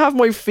 I had to have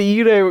my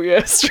feet out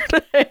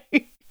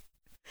yesterday.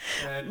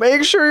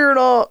 Make sure you're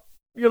not,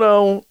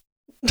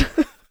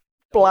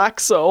 black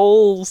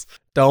souls.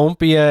 Don't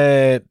be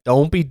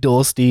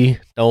dusty.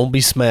 Don't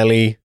be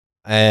smelly.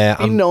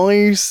 Be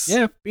nice.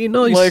 Yeah, be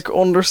nice. Like,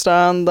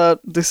 understand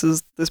that this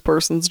is this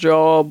person's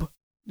job.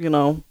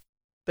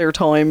 Their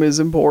time is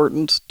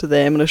important to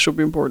them, and it should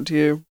be important to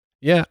you.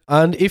 Yeah,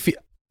 and if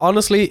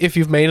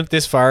you've made it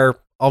this far,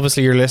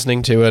 obviously you're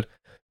listening to it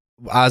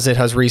as it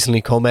has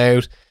recently come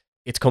out.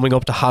 It's coming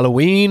up to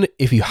Halloween.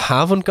 If you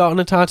haven't gotten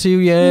a tattoo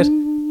yet,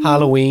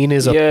 Halloween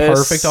is a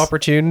perfect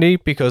opportunity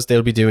because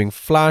they'll be doing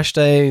flash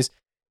days.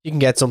 You can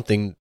get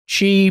something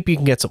cheap, you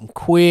can get something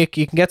quick,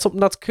 you can get something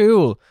that's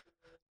cool.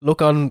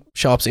 Look on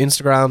shops'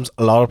 Instagrams.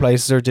 A lot of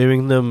places are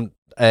doing them.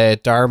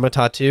 Dharma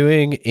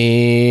Tattooing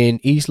in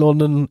East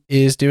London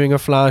is doing a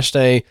flash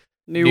day.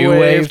 New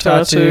Wave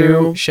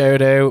Tattoo.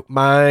 Shout out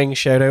Mang.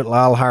 Shout out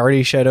Lal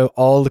Hardy. Shout out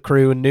all the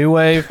crew in New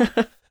Wave.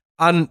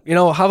 And,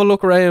 have a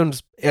look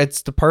around.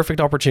 It's the perfect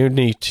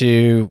opportunity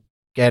to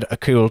get a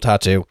cool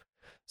tattoo.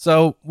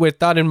 So with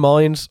that in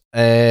mind,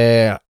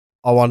 I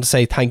want to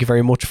say thank you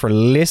very much for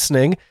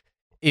listening.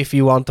 If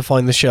you want to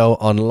find the show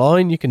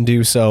online, you can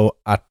do so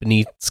at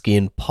Beneath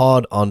Skin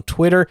Pod on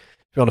Twitter.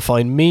 If you want to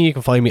find me, you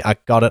can find me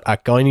at Got It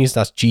at Guineys.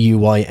 That's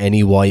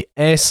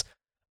GUYNEYS.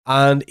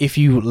 And if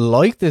you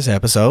like this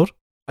episode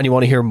and you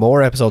want to hear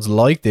more episodes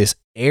like this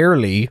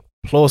early,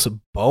 plus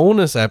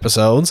bonus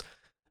episodes,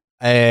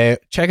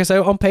 check us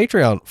out on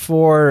Patreon.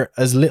 For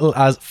as little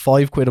as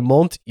 £5 a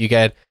month, you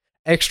get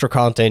extra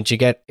content, you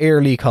get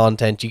early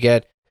content, you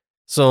get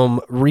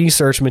some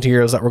research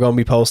materials that we're going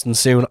to be posting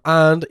soon.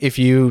 And if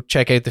you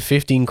check out the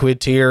 £15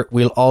 tier,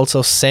 we'll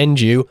also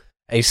send you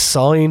a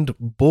signed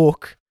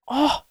book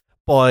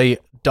by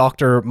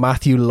Dr.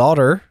 Matthew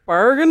Lauder.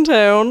 Bargain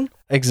Town.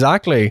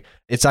 Exactly.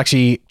 It's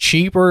actually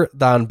cheaper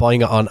than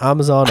buying it on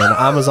Amazon, and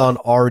Amazon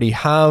already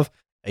have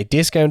a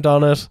discount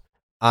on it.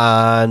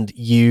 And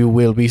you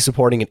will be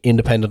supporting an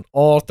independent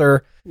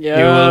author. Yeah.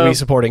 You will be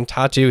supporting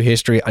tattoo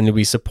history, and you'll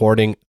be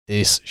supporting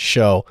this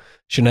show.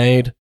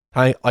 Sinead,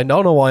 I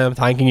don't know why I'm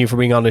thanking you for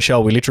being on the show.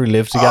 We literally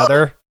live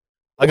together.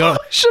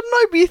 Shouldn't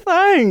I be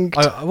thanked?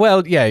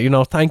 Well,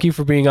 yeah, thank you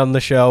for being on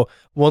the show.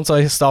 Once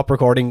I stop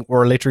recording,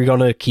 we're literally going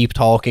to keep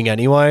talking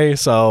anyway.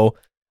 So,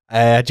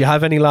 do you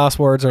have any last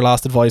words or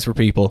last advice for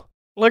people?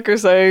 Like I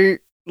say,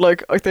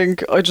 I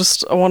think I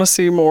want to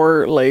see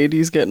more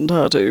ladies getting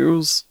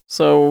tattoos.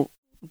 So,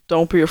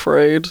 don't be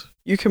afraid.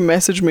 You can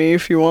message me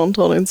if you want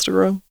on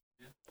Instagram.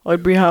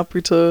 I'd be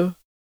happy to,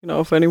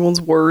 if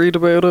anyone's worried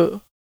about it.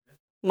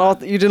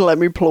 Not that you didn't let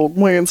me plug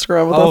my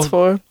Instagram, but that's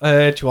fine.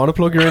 Do you want to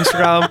plug your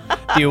Instagram?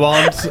 Do you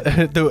want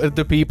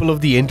the people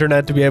of the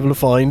internet to be able to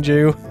find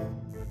you?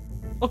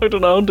 I don't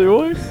know,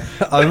 do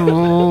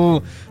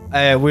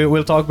I?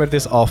 We'll talk about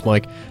this off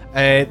mic.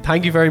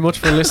 Thank you very much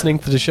for listening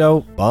to the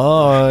show.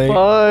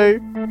 Bye.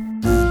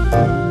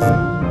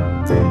 Bye.